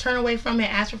 repent, turn away from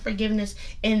it, ask for forgiveness,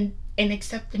 and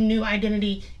accept the new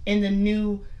identity and the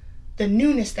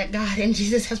newness that God and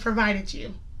Jesus has provided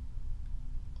you.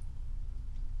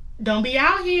 Don't be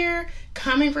out here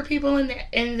coming for people in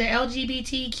the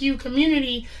LGBTQ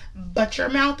community, but your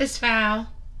mouth is foul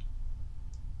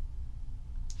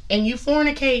and you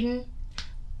fornicating.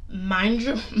 Mind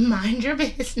your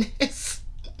business.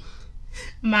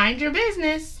 Mind your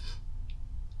business.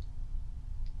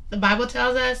 The Bible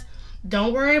tells us,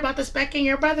 don't worry about the speck in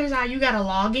your brother's eye. You got a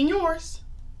log in yours.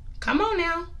 Come on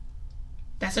now.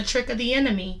 That's a trick of the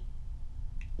enemy.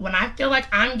 When I feel like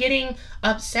I'm getting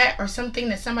upset or something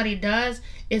that somebody does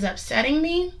is upsetting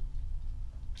me,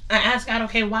 I ask God,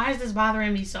 okay, why is this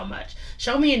bothering me so much?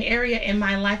 Show me an area in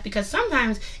my life, because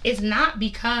sometimes it's not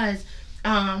because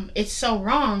it's so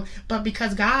wrong, but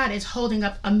because God is holding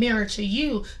up a mirror to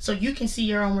you so you can see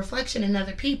your own reflection in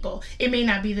other people. It may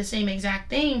not be the same exact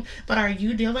thing, but are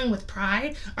you dealing with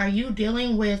pride? Are you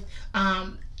dealing with a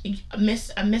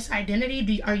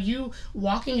misidentity? Are you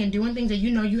walking and doing things that you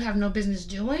know you have no business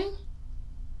doing?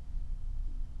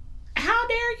 How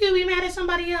dare you be mad at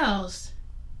somebody else?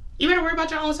 You better worry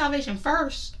about your own salvation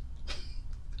first.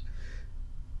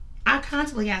 I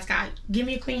constantly ask God, give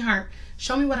me a clean heart.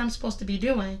 Show me what I'm supposed to be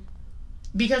doing.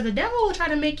 Because the devil will try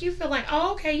to make you feel like,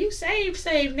 oh, okay, you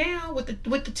saved now with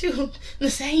the two.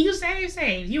 The saying, you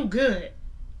saved, you good.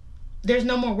 There's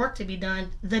no more work to be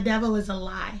done. The devil is a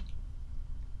lie.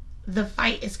 The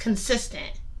fight is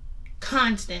consistent,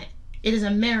 constant. It is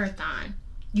a marathon.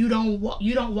 You don't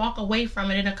walk away from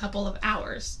it in a couple of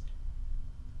hours.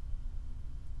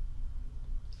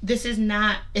 It's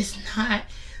not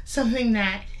something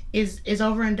that is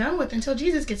over and done with until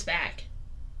Jesus gets back.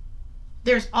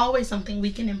 There's always something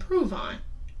we can improve on.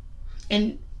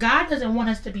 And God doesn't want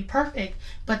us to be perfect,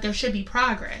 but there should be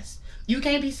progress. You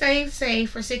can't be saved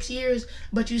for 6 years,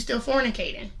 but you still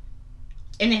fornicating.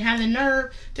 And then have the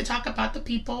nerve to talk about the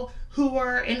people who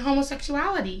are in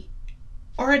homosexuality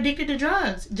or addicted to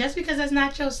drugs. Just because that's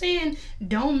not your sin,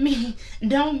 don't mean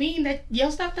that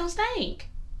your stuff don't stink.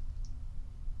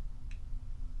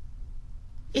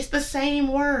 It's the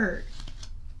same word.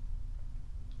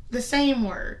 The same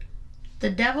word. The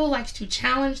devil likes to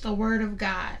challenge the word of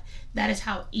God. That is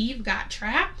how Eve got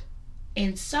trapped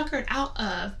and suckered out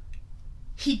of.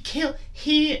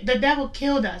 The devil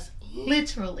killed us,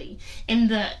 literally. And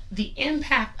the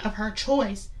impact of her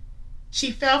choice, she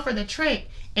fell for the trick,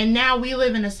 and now we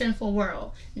live in a sinful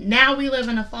world. Now we live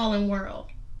in a fallen world.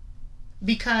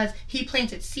 Because he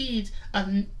planted seeds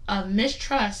of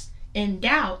mistrust and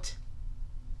doubt.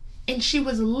 And she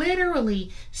was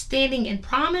literally standing in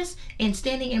promise and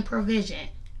standing in provision.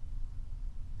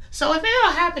 So if it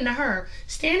all happened to her,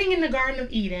 standing in the Garden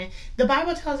of Eden, the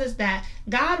Bible tells us that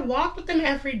God walked with them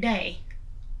every day.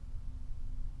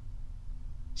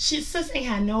 Sis ain't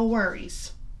had no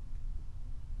worries.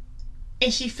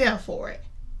 And she fell for it.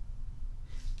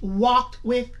 Walked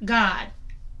with God.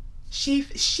 She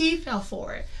fell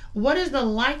for it. What is the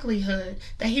likelihood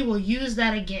that he will use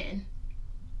that again?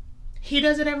 He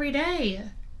does it every day.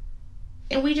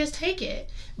 And we just take it.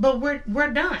 But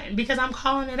we're done, because I'm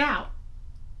calling it out.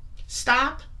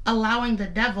 Stop allowing the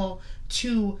devil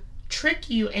to trick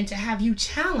you and to have you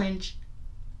challenge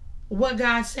what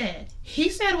God said. He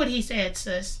said what he said,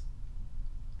 sis.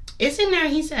 It's in there.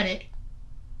 He said it.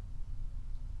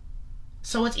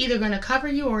 So it's either going to cover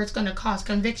you or it's going to cause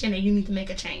conviction and you need to make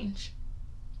a change.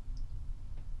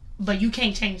 But you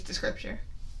can't change the scripture.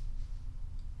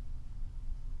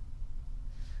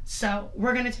 So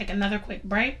we're going to take another quick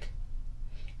break.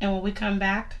 And when we come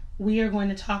back, we are going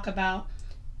to talk about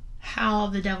how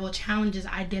the devil challenges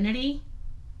identity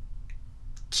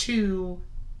to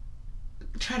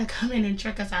try to come in and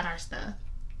trick us out our stuff.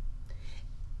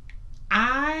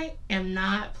 I am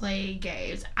not playing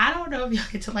games. I don't know if y'all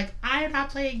get to, like, I am not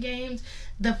playing games.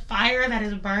 The fire that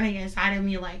is burning inside of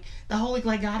me, like, the Holy,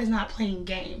 like, God is not playing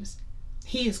games.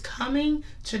 He is coming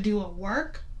to do a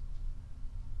work,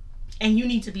 and you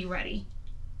need to be ready.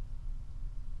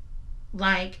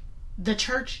 Like, the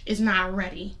church is not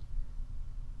ready.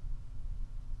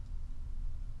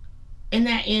 And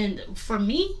that end, for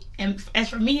me, and as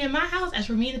for me in my house, as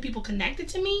for me and the people connected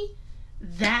to me,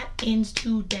 that ends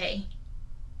today.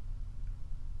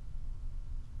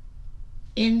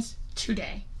 Ends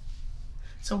today.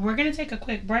 So we're going to take a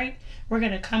quick break. We're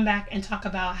going to come back and talk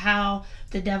about how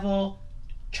the devil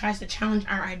tries to challenge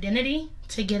our identity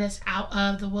to get us out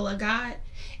of the will of God.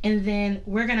 And then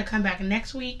we're going to come back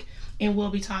next week and we'll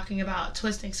be talking about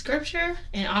twisting scripture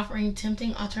and offering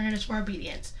tempting alternatives for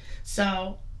obedience.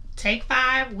 So take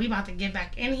 5. We about to get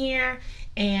back in here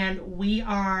and we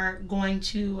are going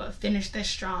to finish this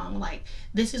strong. Like,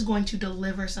 this is going to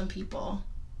deliver some people.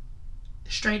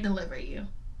 Straight deliver you.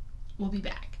 We'll be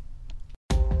back.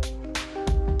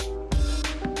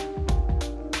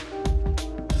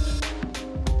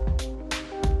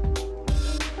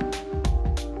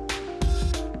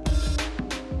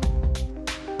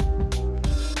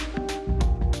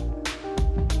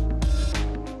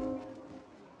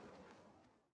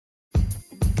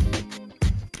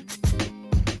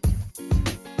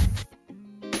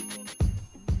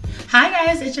 Hi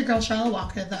guys, it's your girl Charlotte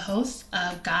Walker, the host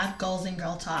of God, Goals, and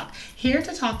Girl Talk, here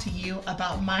to talk to you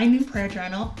about my new prayer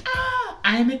journal.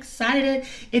 I'm excited.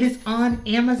 It is on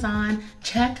Amazon.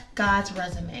 Check God's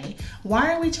resume.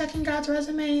 Why are we checking God's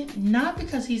resume? Not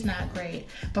because he's not great,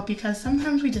 but because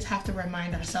sometimes we just have to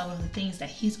remind ourselves of the things that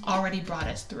he's already brought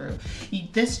us through.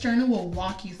 This journal will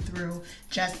walk you through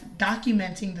just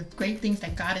documenting the great things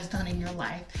that God has done in your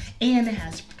life, and it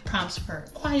has prompts for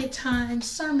quiet time,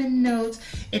 sermon notes.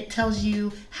 It tells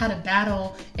you how to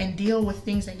battle and deal with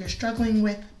things that you're struggling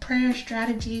with, prayer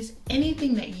strategies.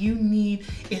 Anything that you need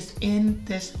is in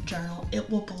this journal. It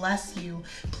will bless you.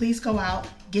 Please go out,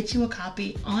 get you a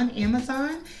copy on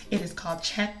Amazon. It is called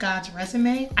Check God's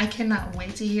Resume. I cannot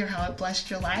wait to hear how it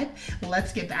blessed your life.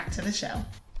 Let's get back to the show.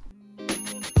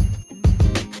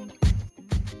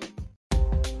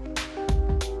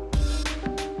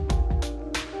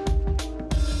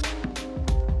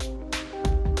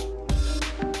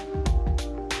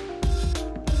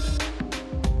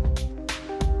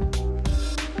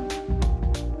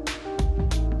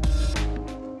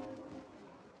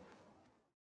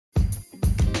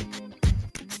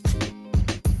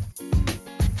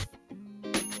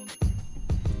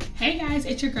 Hey guys,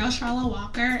 it's your girl Charlotte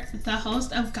Walker, the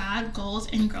host of God, Goals,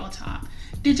 and Girl Talk.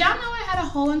 Did y'all know I had a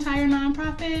whole entire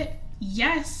nonprofit?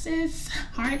 Yes, it's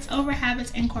Hearts Over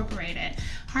Habits Incorporated.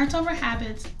 Hearts Over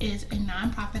Habits is a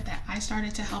nonprofit that I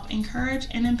started to help encourage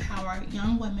and empower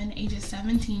young women ages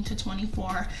 17 to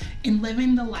 24 in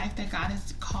living the life that God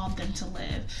has called them to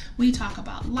live. We talk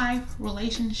about life,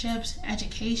 relationships,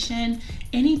 education,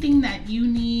 anything that you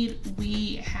need,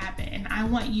 we have it. And I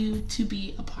want you to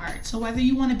be a part. So whether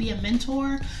you want to be a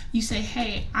mentor, you say,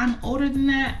 hey, I'm older than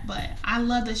that, but I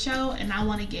love the show and I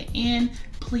want to get in.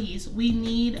 Please, we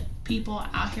need people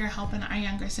out here helping our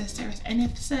younger sisters. And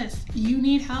if sis, you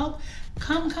need help,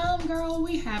 come girl.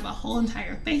 We have a whole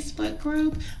entire Facebook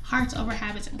group, Hearts Over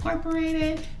Habits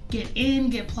Incorporated. Get in,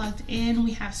 get plugged in.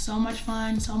 We have so much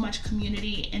fun, so much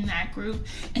community in that group.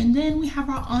 And then we have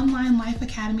our online Life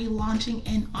Academy launching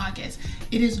in August.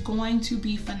 It is going to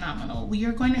be phenomenal. We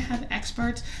are going to have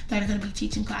experts that are going to be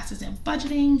teaching classes in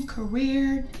budgeting,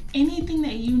 career, anything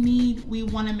that you need. We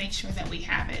want to make sure that we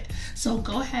have it. So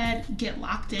go ahead, get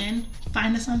locked in.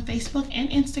 Find us on Facebook and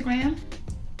Instagram.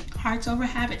 Hearts Over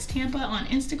Habits Tampa on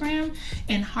Instagram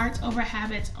and Hearts Over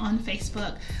Habits on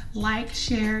Facebook. Like,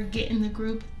 share, get in the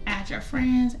group, add your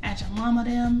friends, add your mama,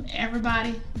 them,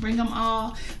 everybody, bring them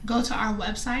all. Go to our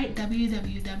website,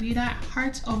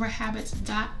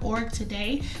 www.heartsoverhabits.org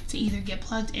today to either get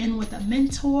plugged in with a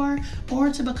mentor or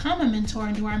to become a mentor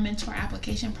and do our mentor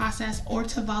application process or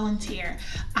to volunteer.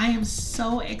 I am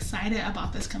so excited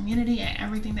about this community and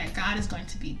everything that God is going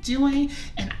to be doing,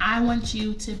 and I want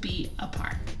you to be a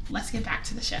part. Let's get back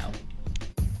to the show.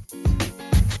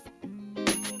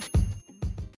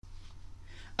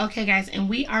 Okay guys, and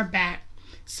we are back.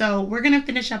 So we're going to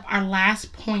finish up our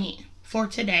last point for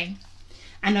today.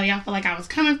 I know y'all feel like I was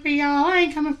coming for y'all. I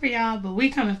ain't coming for y'all, but we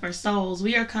coming for souls.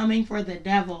 We are coming for the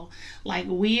devil. Like,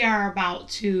 we are about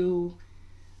to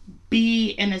be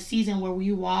in a season where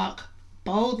we walk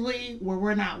boldly, where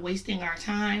we're not wasting our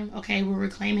time. Okay, we're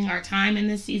reclaiming our time in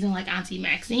this season, like Auntie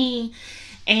Maxine,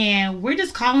 and we're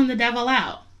just calling the devil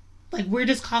out. Like, we're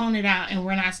just calling it out, and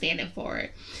we're not standing for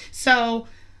it. So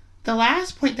the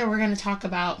last point that we're going to talk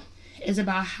about is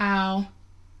about how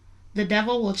the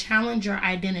devil will challenge your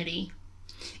identity.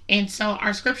 And so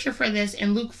our scripture for this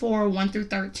in Luke 4, 1 through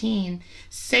 13,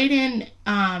 Satan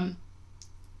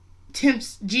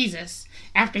tempts Jesus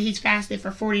after he's fasted for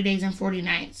 40 days and 40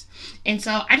 nights. And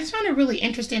so I just found it really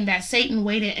interesting that Satan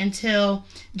waited until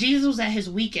Jesus was at his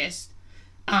weakest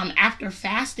after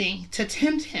fasting to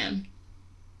tempt him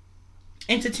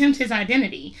and to tempt his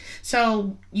identity.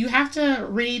 So you have to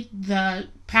read the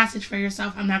passage for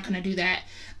yourself. I'm not going to do that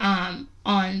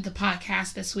on the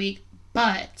podcast this week,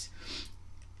 but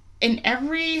in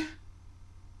every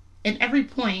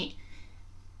point,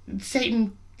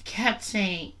 Satan kept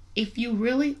saying, if you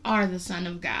really are the Son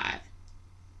of God,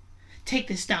 take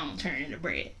this stone, turn it into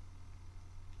bread.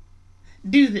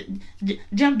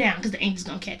 Jump down because the angel's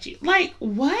going to catch you. Like,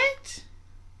 what?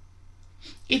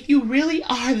 If you really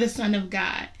are the Son of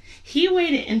God. He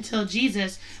waited until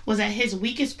Jesus was at his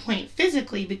weakest point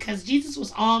physically, because Jesus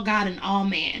was all God and all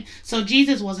man. So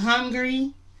Jesus was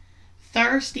hungry,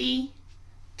 thirsty,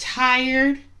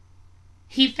 tired.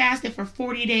 He fasted for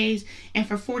 40 days and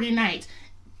for 40 nights.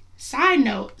 Side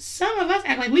note, some of us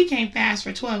act like we can't fast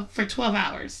for 12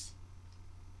 hours.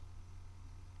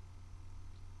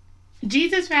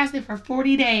 Jesus fasted for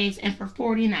 40 days and for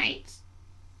 40 nights.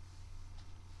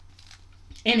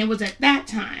 And it was at that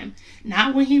time,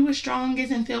 not when he was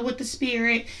strongest and filled with the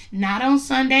Spirit, not on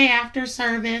Sunday after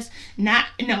service,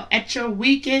 at your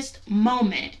weakest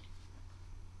moment.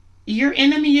 Your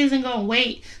enemy isn't going to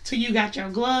wait till you got your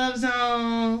gloves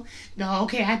on. No,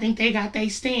 okay, I think they got their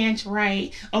stance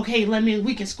right. Okay,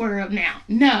 we can square up now.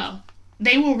 No,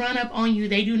 they will run up on you.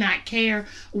 They do not care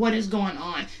what is going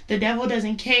on. The devil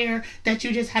doesn't care that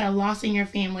you just had a loss in your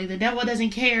family. The devil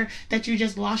doesn't care that you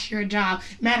just lost your job.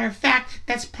 Matter of fact,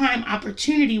 that's prime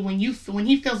opportunity when he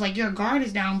feels like your guard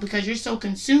is down because you're so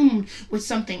consumed with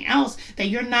something else that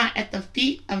you're not at the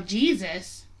feet of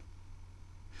Jesus,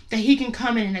 that he can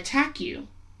come in and attack you.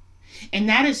 And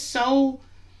that is so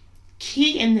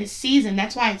key in this season.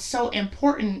 That's why it's so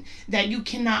important that you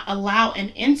cannot allow an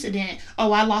incident.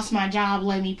 Oh, I lost my job,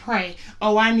 let me pray.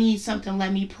 Oh, I need something,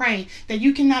 let me pray. That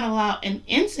you cannot allow an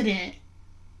incident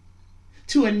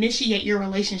to initiate your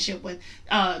relationship with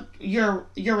your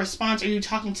response. Are you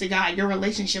talking to God? Your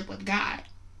relationship with God.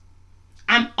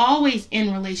 I'm always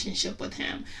in relationship with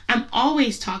him. I'm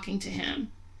always talking to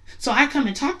him. So I come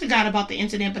and talk to God about the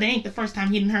incident, but it ain't the first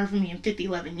time he didn't heard from me in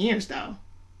 11 years though.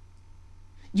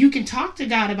 You can talk to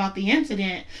God about the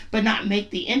incident, but not make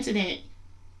the incident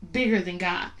bigger than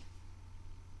God.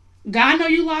 God know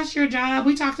you lost your job.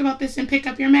 We talked about this in Pick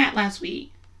Up Your Mat last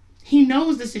week. He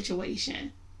knows the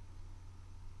situation.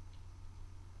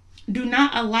 Do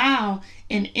not allow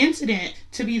an incident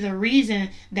to be the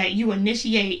reason that you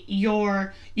initiate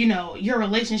your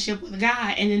relationship with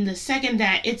God. And then the second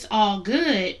that it's all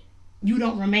good, you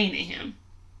don't remain in him.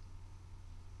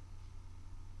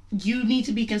 You need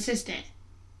to be consistent.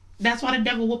 That's why the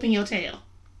devil whooping your tail.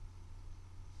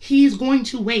 He's going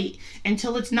to wait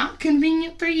until it's not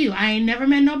convenient for you. I ain't never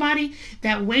met nobody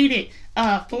that waited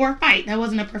for a fight that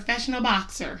wasn't a professional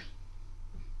boxer.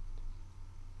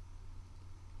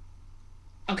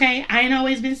 Okay? I ain't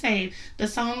always been saved. The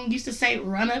song used to say,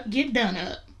 run up, get done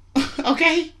up.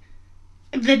 Okay?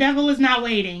 The devil is not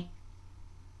waiting.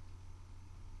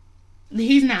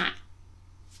 He's not.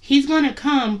 He's going to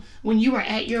come when you are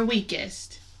at your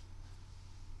weakest.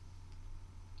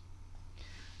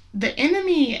 The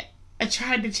enemy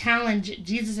tried to challenge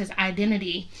Jesus'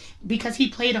 identity because he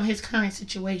played on his current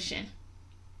situation.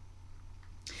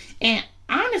 And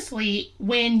honestly,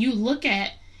 when you look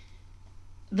at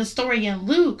the story in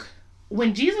Luke,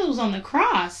 when Jesus was on the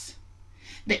cross,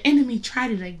 the enemy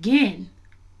tried it again.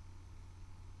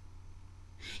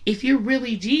 If you're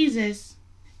really Jesus,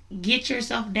 get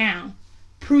yourself down.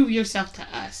 Prove yourself to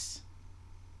us.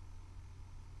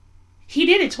 He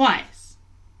did it twice.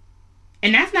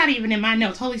 And that's not even in my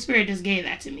notes. Holy Spirit just gave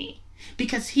that to me.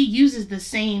 Because he uses the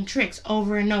same tricks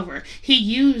over and over. He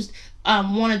used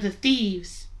one of the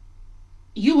thieves.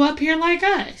 You up here like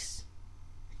us.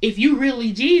 If you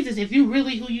really Jesus, if you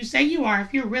really who you say you are,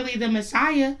 if you're really the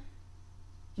Messiah,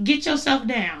 get yourself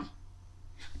down.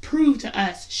 Prove to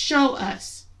us, show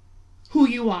us who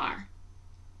you are.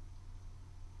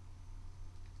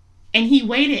 And he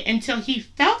waited until he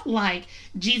felt like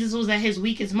Jesus was at his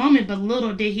weakest moment, but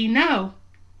little did he know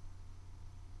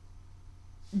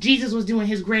Jesus was doing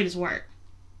his greatest work.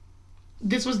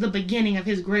 This was the beginning of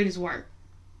his greatest work.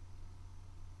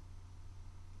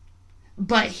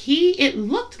 But it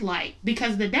looked like,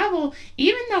 because the devil,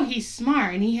 even though he's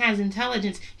smart and he has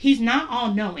intelligence, he's not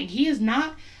all-knowing. He is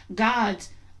not God's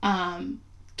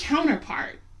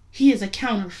counterpart. He is a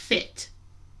counterfeit.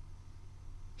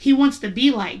 He wants to be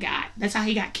like God. That's how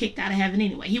he got kicked out of heaven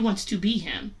anyway. He wants to be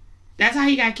him. That's how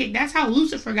he got kicked. That's how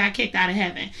Lucifer got kicked out of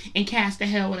heaven and cast to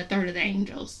hell with a third of the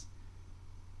angels.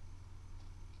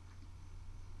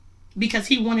 Because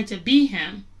he wanted to be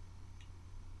him.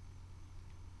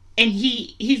 And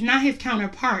he's not his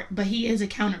counterpart, but he is a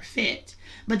counterfeit.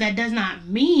 But that does not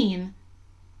mean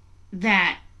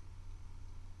that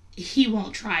he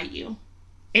won't try you.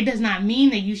 It does not mean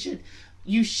that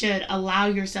you should allow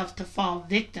yourself to fall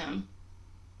victim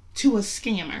to a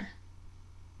scammer.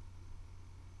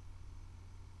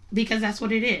 Because that's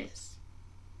what it is.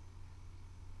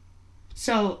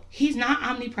 So he's not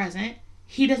omnipresent.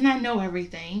 He does not know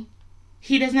everything.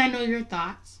 He does not know your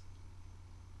thoughts.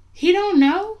 He don't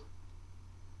know.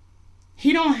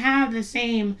 He don't have the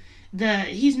same,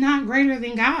 he's not greater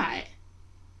than God.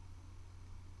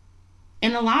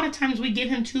 And a lot of times we give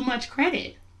him too much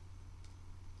credit.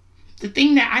 The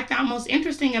thing that I found most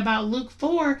interesting about Luke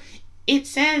 4, it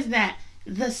says that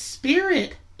the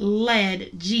Spirit led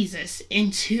Jesus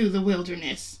into the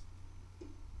wilderness.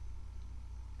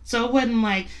 So it wasn't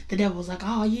like the devil was like,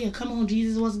 oh yeah, come on,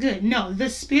 Jesus, what's good? No, the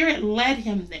Spirit led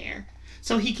him there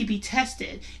so he could be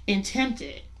tested and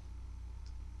tempted.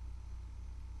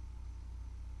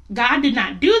 God did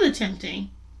not do the tempting.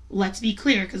 Let's be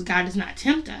clear, because God does not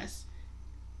tempt us.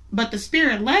 But the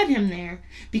Spirit led him there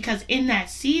because in that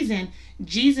season,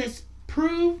 Jesus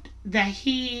proved that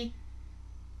he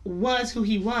was who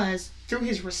he was through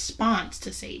his response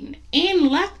to Satan and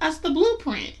left us the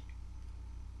blueprint.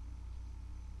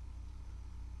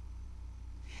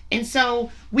 And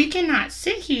so we cannot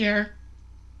sit here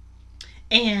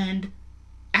and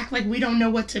act like we don't know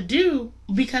what to do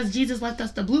because Jesus left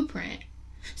us the blueprint.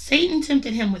 Satan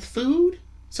tempted him with food,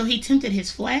 so he tempted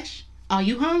his flesh. Are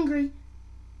you hungry?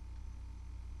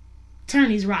 Turn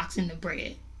these rocks into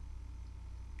bread.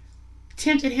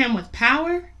 Tempted him with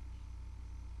power.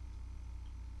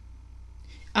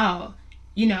 Oh,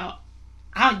 you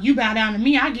bow down to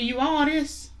me, I'll give you all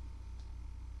this.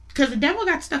 Because the devil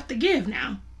got stuff to give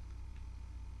now.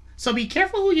 So be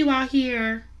careful who you out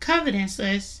here coveting,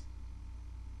 sis.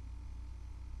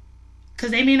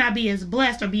 Because they may not be as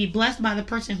blessed or be blessed by the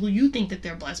person who you think that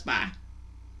they're blessed by.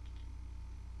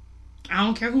 I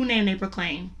don't care who name they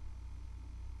proclaim.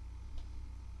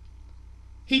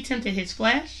 He tempted his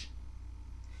flesh.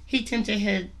 He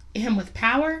tempted him with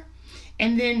power.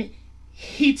 And then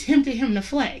he tempted him to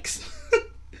flex.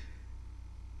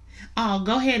 Oh,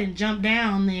 go ahead and jump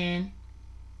down then.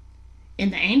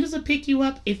 And the angels will pick you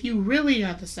up if you really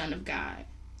are the Son of God.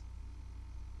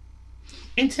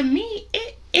 And to me,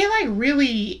 it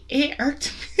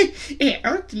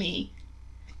irked me.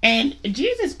 And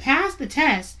Jesus passed the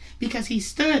test because he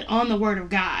stood on the word of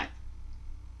God.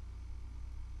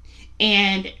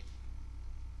 And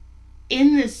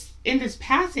in this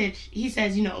passage, he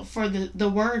says, for the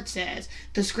word says,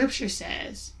 the scripture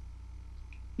says,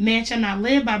 man shall not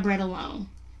live by bread alone.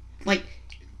 Like,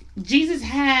 Jesus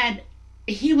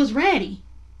he was ready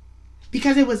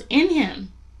because it was in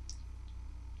him.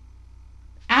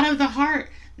 Out of the heart,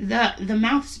 the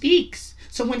mouth speaks.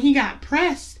 So when he got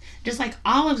pressed, just like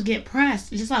olives get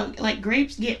pressed, just like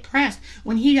grapes get pressed,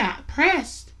 when he got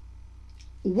pressed,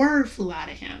 word flew out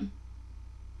of him.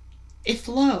 It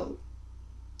flowed.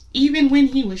 Even when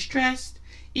he was stressed,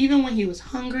 even when he was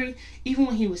hungry, even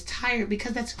when he was tired,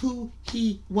 because that's who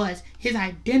he was. His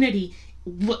identity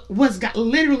was God,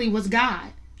 literally was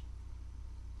God.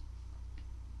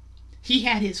 He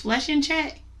had his flesh in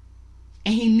check,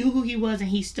 and he knew who he was, and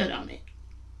he stood on it.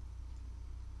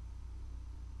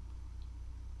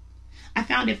 I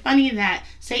found it funny that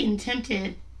Satan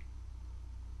tempted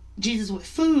Jesus with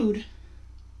food,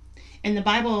 and the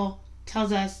Bible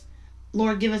tells us,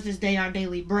 Lord, give us this day our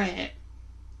daily bread.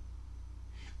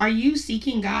 Are you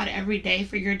seeking God every day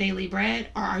for your daily bread,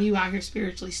 or are you out here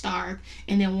spiritually starved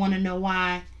and then want to know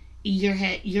why your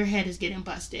head is getting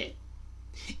busted?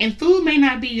 And food may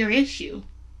not be your issue,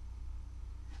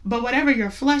 but whatever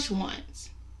your flesh wants,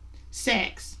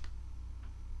 sex,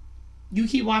 you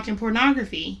keep watching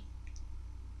pornography.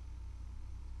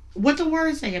 What the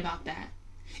word say about that?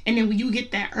 And then when you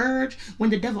get that urge, when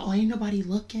the devil, ain't nobody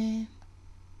looking.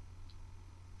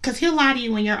 Because he'll lie to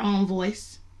you in your own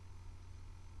voice.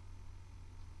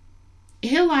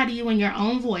 He'll lie to you in your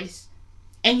own voice,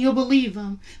 and you'll believe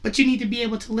him. But you need to be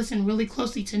able to listen really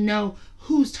closely to know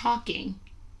who's talking.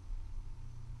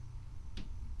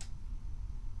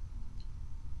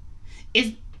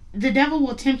 The devil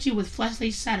will tempt you with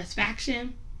fleshly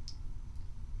satisfaction.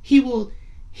 He will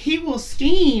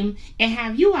scheme and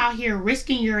have you out here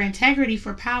risking your integrity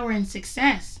for power and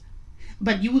success.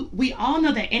 But we all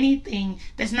know that anything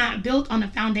that's not built on the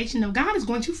foundation of God is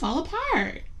going to fall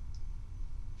apart.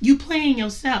 You playing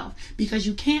yourself because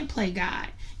you can't play God.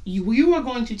 You are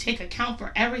going to take account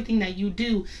for everything that you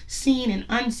do, seen and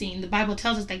unseen. The Bible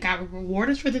tells us that God will reward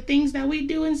us for the things that we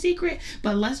do in secret.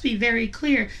 But let's be very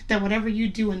clear that whatever you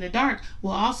do in the dark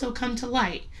will also come to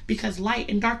light, because light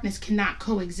and darkness cannot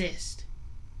coexist.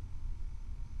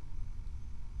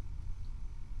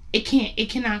 It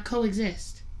cannot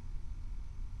coexist.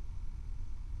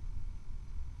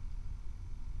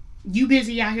 You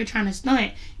busy out here trying to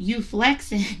stunt, you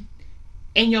flexing,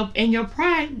 and your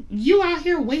pride, you out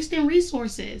here wasting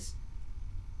resources.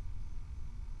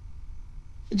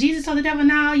 Jesus told the devil,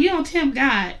 "No, you don't tempt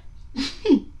God."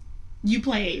 You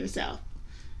play it yourself.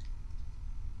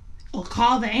 Or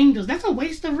call the angels. That's a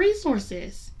waste of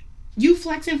resources. You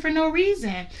flexing for no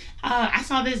reason. I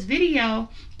saw this video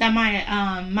that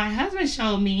my husband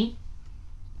showed me.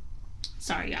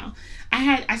 Sorry, y'all.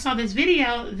 I saw this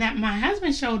video that my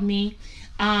husband showed me,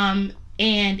 and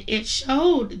it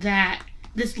showed that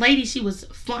this lady, she was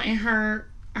flaunting her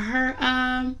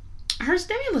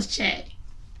stimulus check,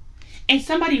 and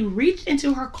somebody reached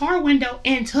into her car window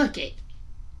and took it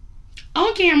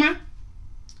on camera,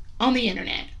 on the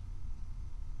internet.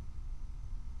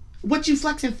 What you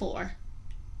flexing for?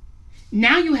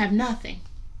 Now you have nothing.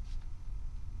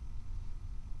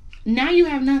 Now you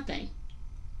have nothing.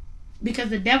 Because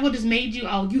the devil just made you,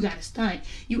 oh, you got to stunt.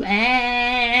 You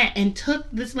and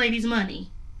took this lady's money.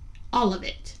 All of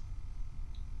it.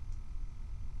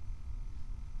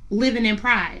 Living in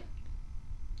pride.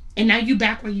 And now you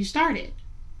back where you started.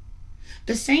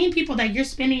 The same people that you're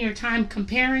spending your time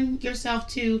comparing yourself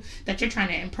to, that you're trying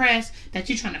to impress, that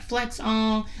you're trying to flex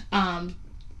on,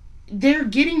 they're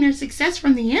getting their success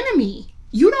from the enemy.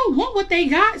 You don't want what they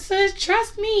got, sis.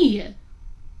 Trust me.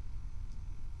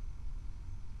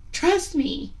 Trust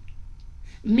me.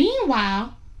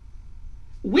 Meanwhile,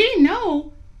 we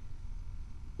know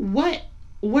where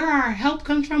our help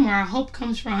comes from, where our hope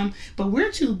comes from, but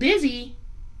we're too busy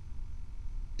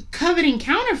coveting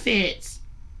counterfeits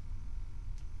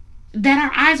that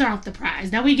our eyes are off the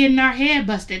prize, that we getting our head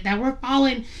busted, that we're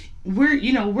falling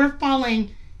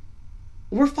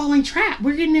trapped.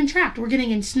 We're getting entrapped. We're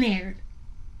getting ensnared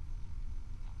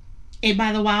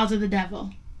by the wiles of the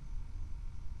devil.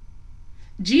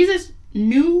 Jesus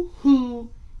knew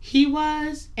who he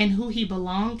was and who he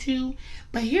belonged to.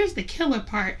 But here's the killer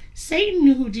part. Satan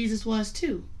knew who Jesus was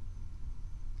too.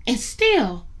 And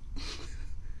still,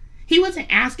 he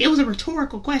wasn't asking. It was a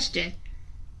rhetorical question.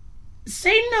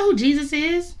 Satan know who Jesus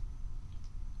is.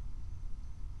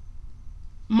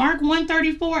 Mark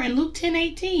 1:34 and Luke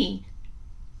 10:18.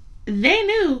 They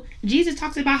knew. Jesus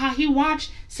talks about how he watched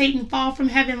Satan fall from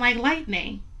heaven like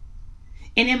lightning.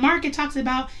 And in Mark, it talks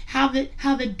about how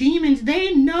the demons,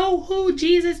 they know who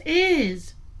Jesus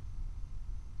is.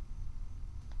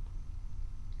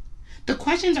 The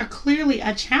questions are clearly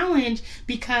a challenge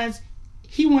because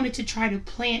he wanted to try to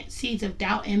plant seeds of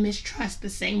doubt and mistrust the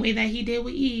same way that he did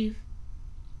with Eve.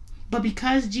 But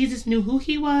because Jesus knew who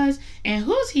he was and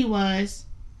whose he was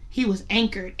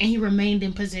anchored and he remained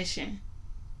in position.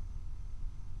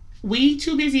 We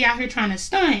too busy out here trying to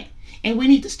stunt, and we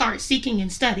need to start seeking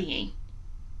and studying.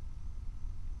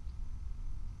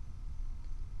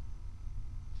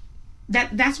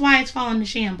 That's why it's falling to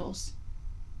shambles.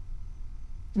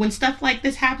 When stuff like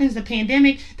this happens, the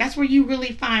pandemic, that's where you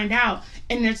really find out.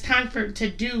 And it's time to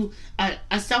do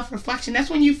a self-reflection. That's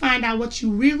when you find out what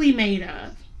you really made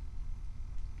of.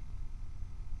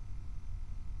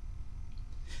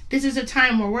 This is a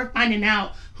time where we're finding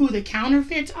out who the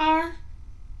counterfeits are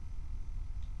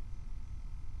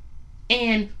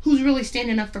and who's really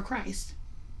standing up for Christ.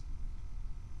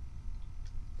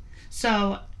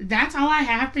 So that's all I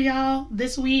have for y'all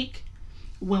this week.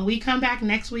 When we come back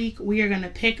next week, we are going to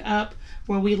pick up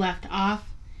where we left off.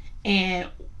 And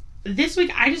this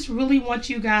week, I just really want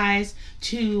you guys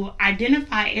to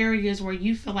identify areas where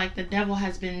you feel like the devil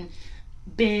has been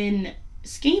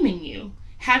scheming you.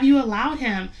 Have you allowed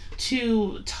him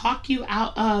to talk you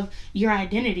out of your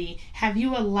identity? Have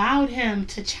you allowed him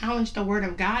to challenge the word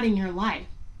of God in your life?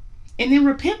 And then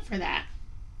repent for that.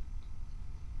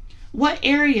 What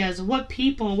areas, what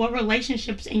people, what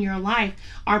relationships in your life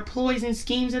are ploys and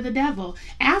schemes of the devil?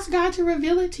 Ask God to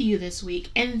reveal it to you this week.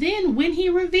 And then when he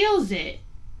reveals it,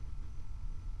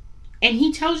 and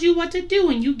he tells you what to do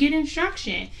and you get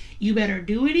instruction, you better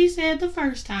do what he said the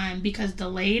first time, because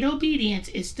delayed obedience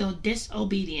is still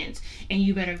disobedience. And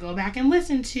you better go back and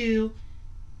listen to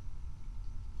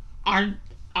our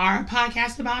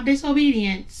podcast about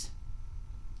disobedience.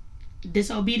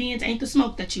 Disobedience ain't the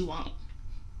smoke that you want.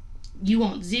 You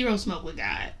want zero smoke with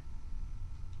God.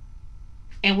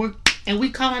 And we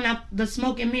calling out the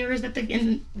smoke and mirrors that the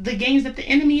games that the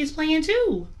enemy is playing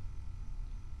too.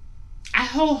 I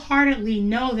wholeheartedly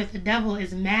know that the devil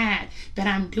is mad that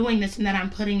I'm doing this and that I'm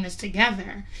putting this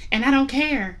together. And I don't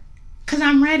care. Because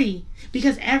I'm ready.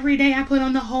 Because every day I put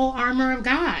on the whole armor of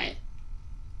God.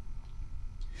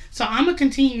 So I'm going to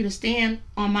continue to stand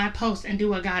on my post and do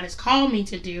what God has called me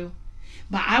to do.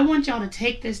 But I want y'all to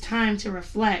take this time to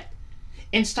reflect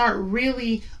and start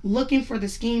really looking for the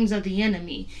schemes of the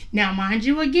enemy. Now, mind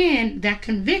you, again, that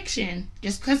conviction,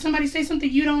 just because somebody says something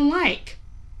you don't like,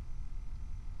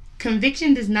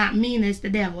 conviction does not mean it's the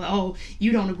devil. Oh,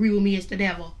 you don't agree with me, it's the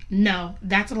devil. No,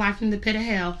 that's a lie from the pit of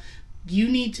hell. You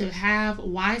need to have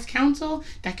wise counsel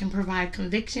that can provide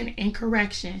conviction and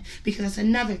correction, because that's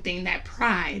another thing, that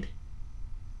pride.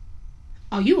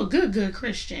 Oh, you a good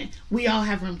Christian. We all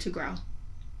have room to grow.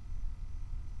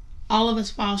 All of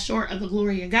us fall short of the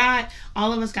glory of God.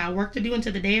 All of us got work to do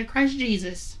until the day of Christ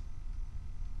Jesus.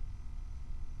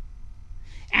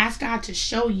 Ask God to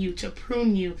show you, to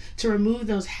prune you, to remove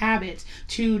those habits,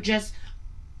 to just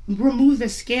remove the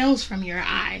scales from your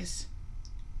eyes.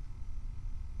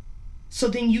 So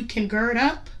then you can gird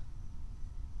up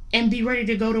and be ready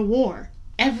to go to war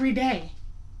every day.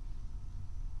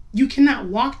 You cannot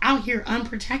walk out here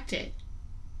unprotected.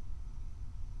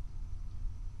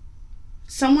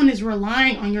 Someone is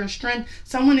relying on your strength.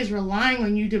 Someone is relying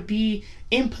on you to be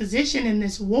in position in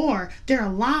this war. There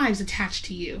are lives attached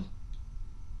to you.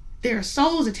 There are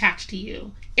souls attached to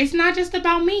you. It's not just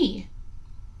about me.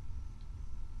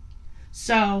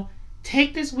 So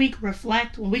take this week,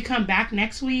 reflect. When we come back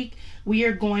next week, we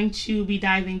are going to be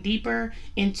diving deeper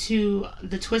into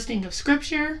the twisting of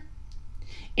scripture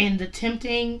and the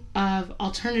tempting of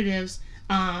alternatives,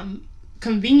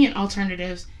 convenient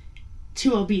alternatives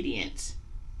to obedience.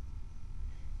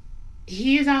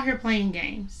 He is out here playing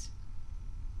games.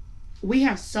 We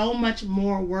have so much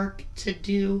more work to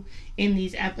do in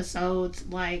these episodes.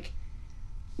 Like,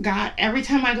 God, every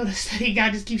time I go to study,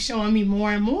 God just keeps showing me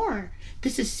more and more.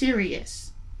 This is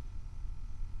serious.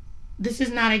 This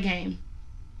is not a game.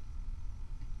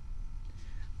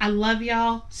 I love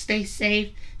y'all. Stay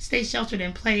safe. Stay sheltered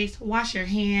in place. Wash your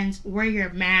hands. Wear your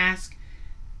mask.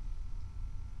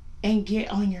 And get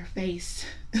on your face.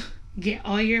 Get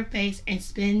on your face and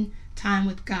spend time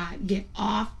with God. Get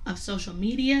off of social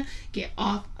media. Get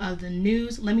off of the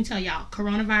news. Let me tell y'all,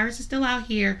 coronavirus is still out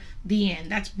here. The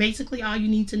end. That's basically all you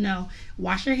need to know.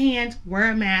 Wash your hands.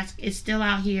 Wear a mask. It's still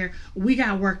out here. We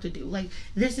got work to do. Like,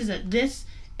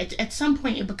 at some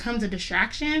point it becomes a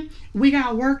distraction. We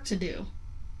got work to do.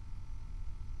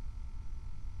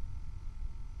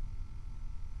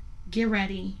 Get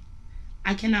ready.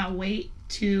 I cannot wait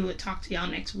to talk to y'all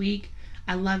next week.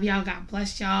 I love y'all. God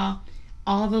bless y'all.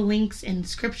 All the links and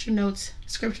scripture notes,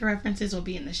 scripture references will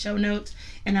be in the show notes.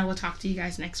 And I will talk to you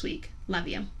guys next week. Love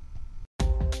you.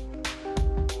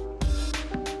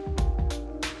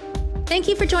 Thank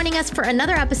you for joining us for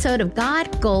another episode of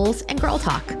God, Goals, and Girl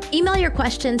Talk. Email your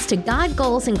questions to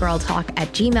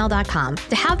godgoalsandgirltalk@gmail.com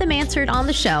to have them answered on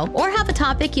the show, or have a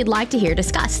topic you'd like to hear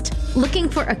discussed. Looking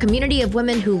for a community of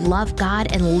women who love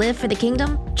God and live for the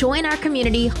kingdom? Join our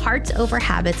community, Hearts Over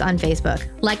Habits, on Facebook.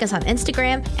 Like us on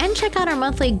Instagram, and check out our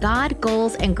monthly God,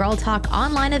 Goals, and Girl Talk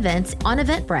online events on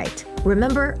Eventbrite.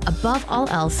 Remember, above all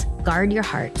else, guard your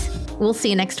heart. We'll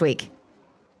see you next week.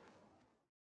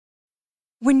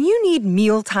 When you need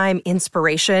mealtime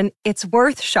inspiration, it's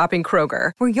worth shopping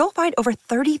Kroger, where you'll find over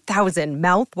 30,000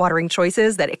 mouth-watering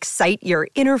choices that excite your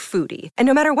inner foodie. And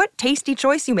no matter what tasty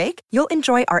choice you make, you'll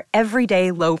enjoy our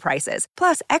everyday low prices,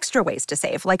 plus extra ways to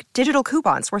save, like digital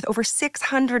coupons worth over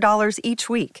 $600 each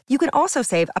week. You can also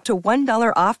save up to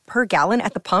 $1 off per gallon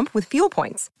at the pump with fuel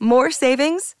points. More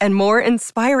savings and more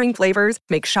inspiring flavors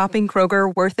make shopping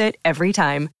Kroger worth it every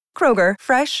time. Kroger,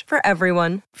 fresh for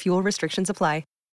everyone. Fuel restrictions apply.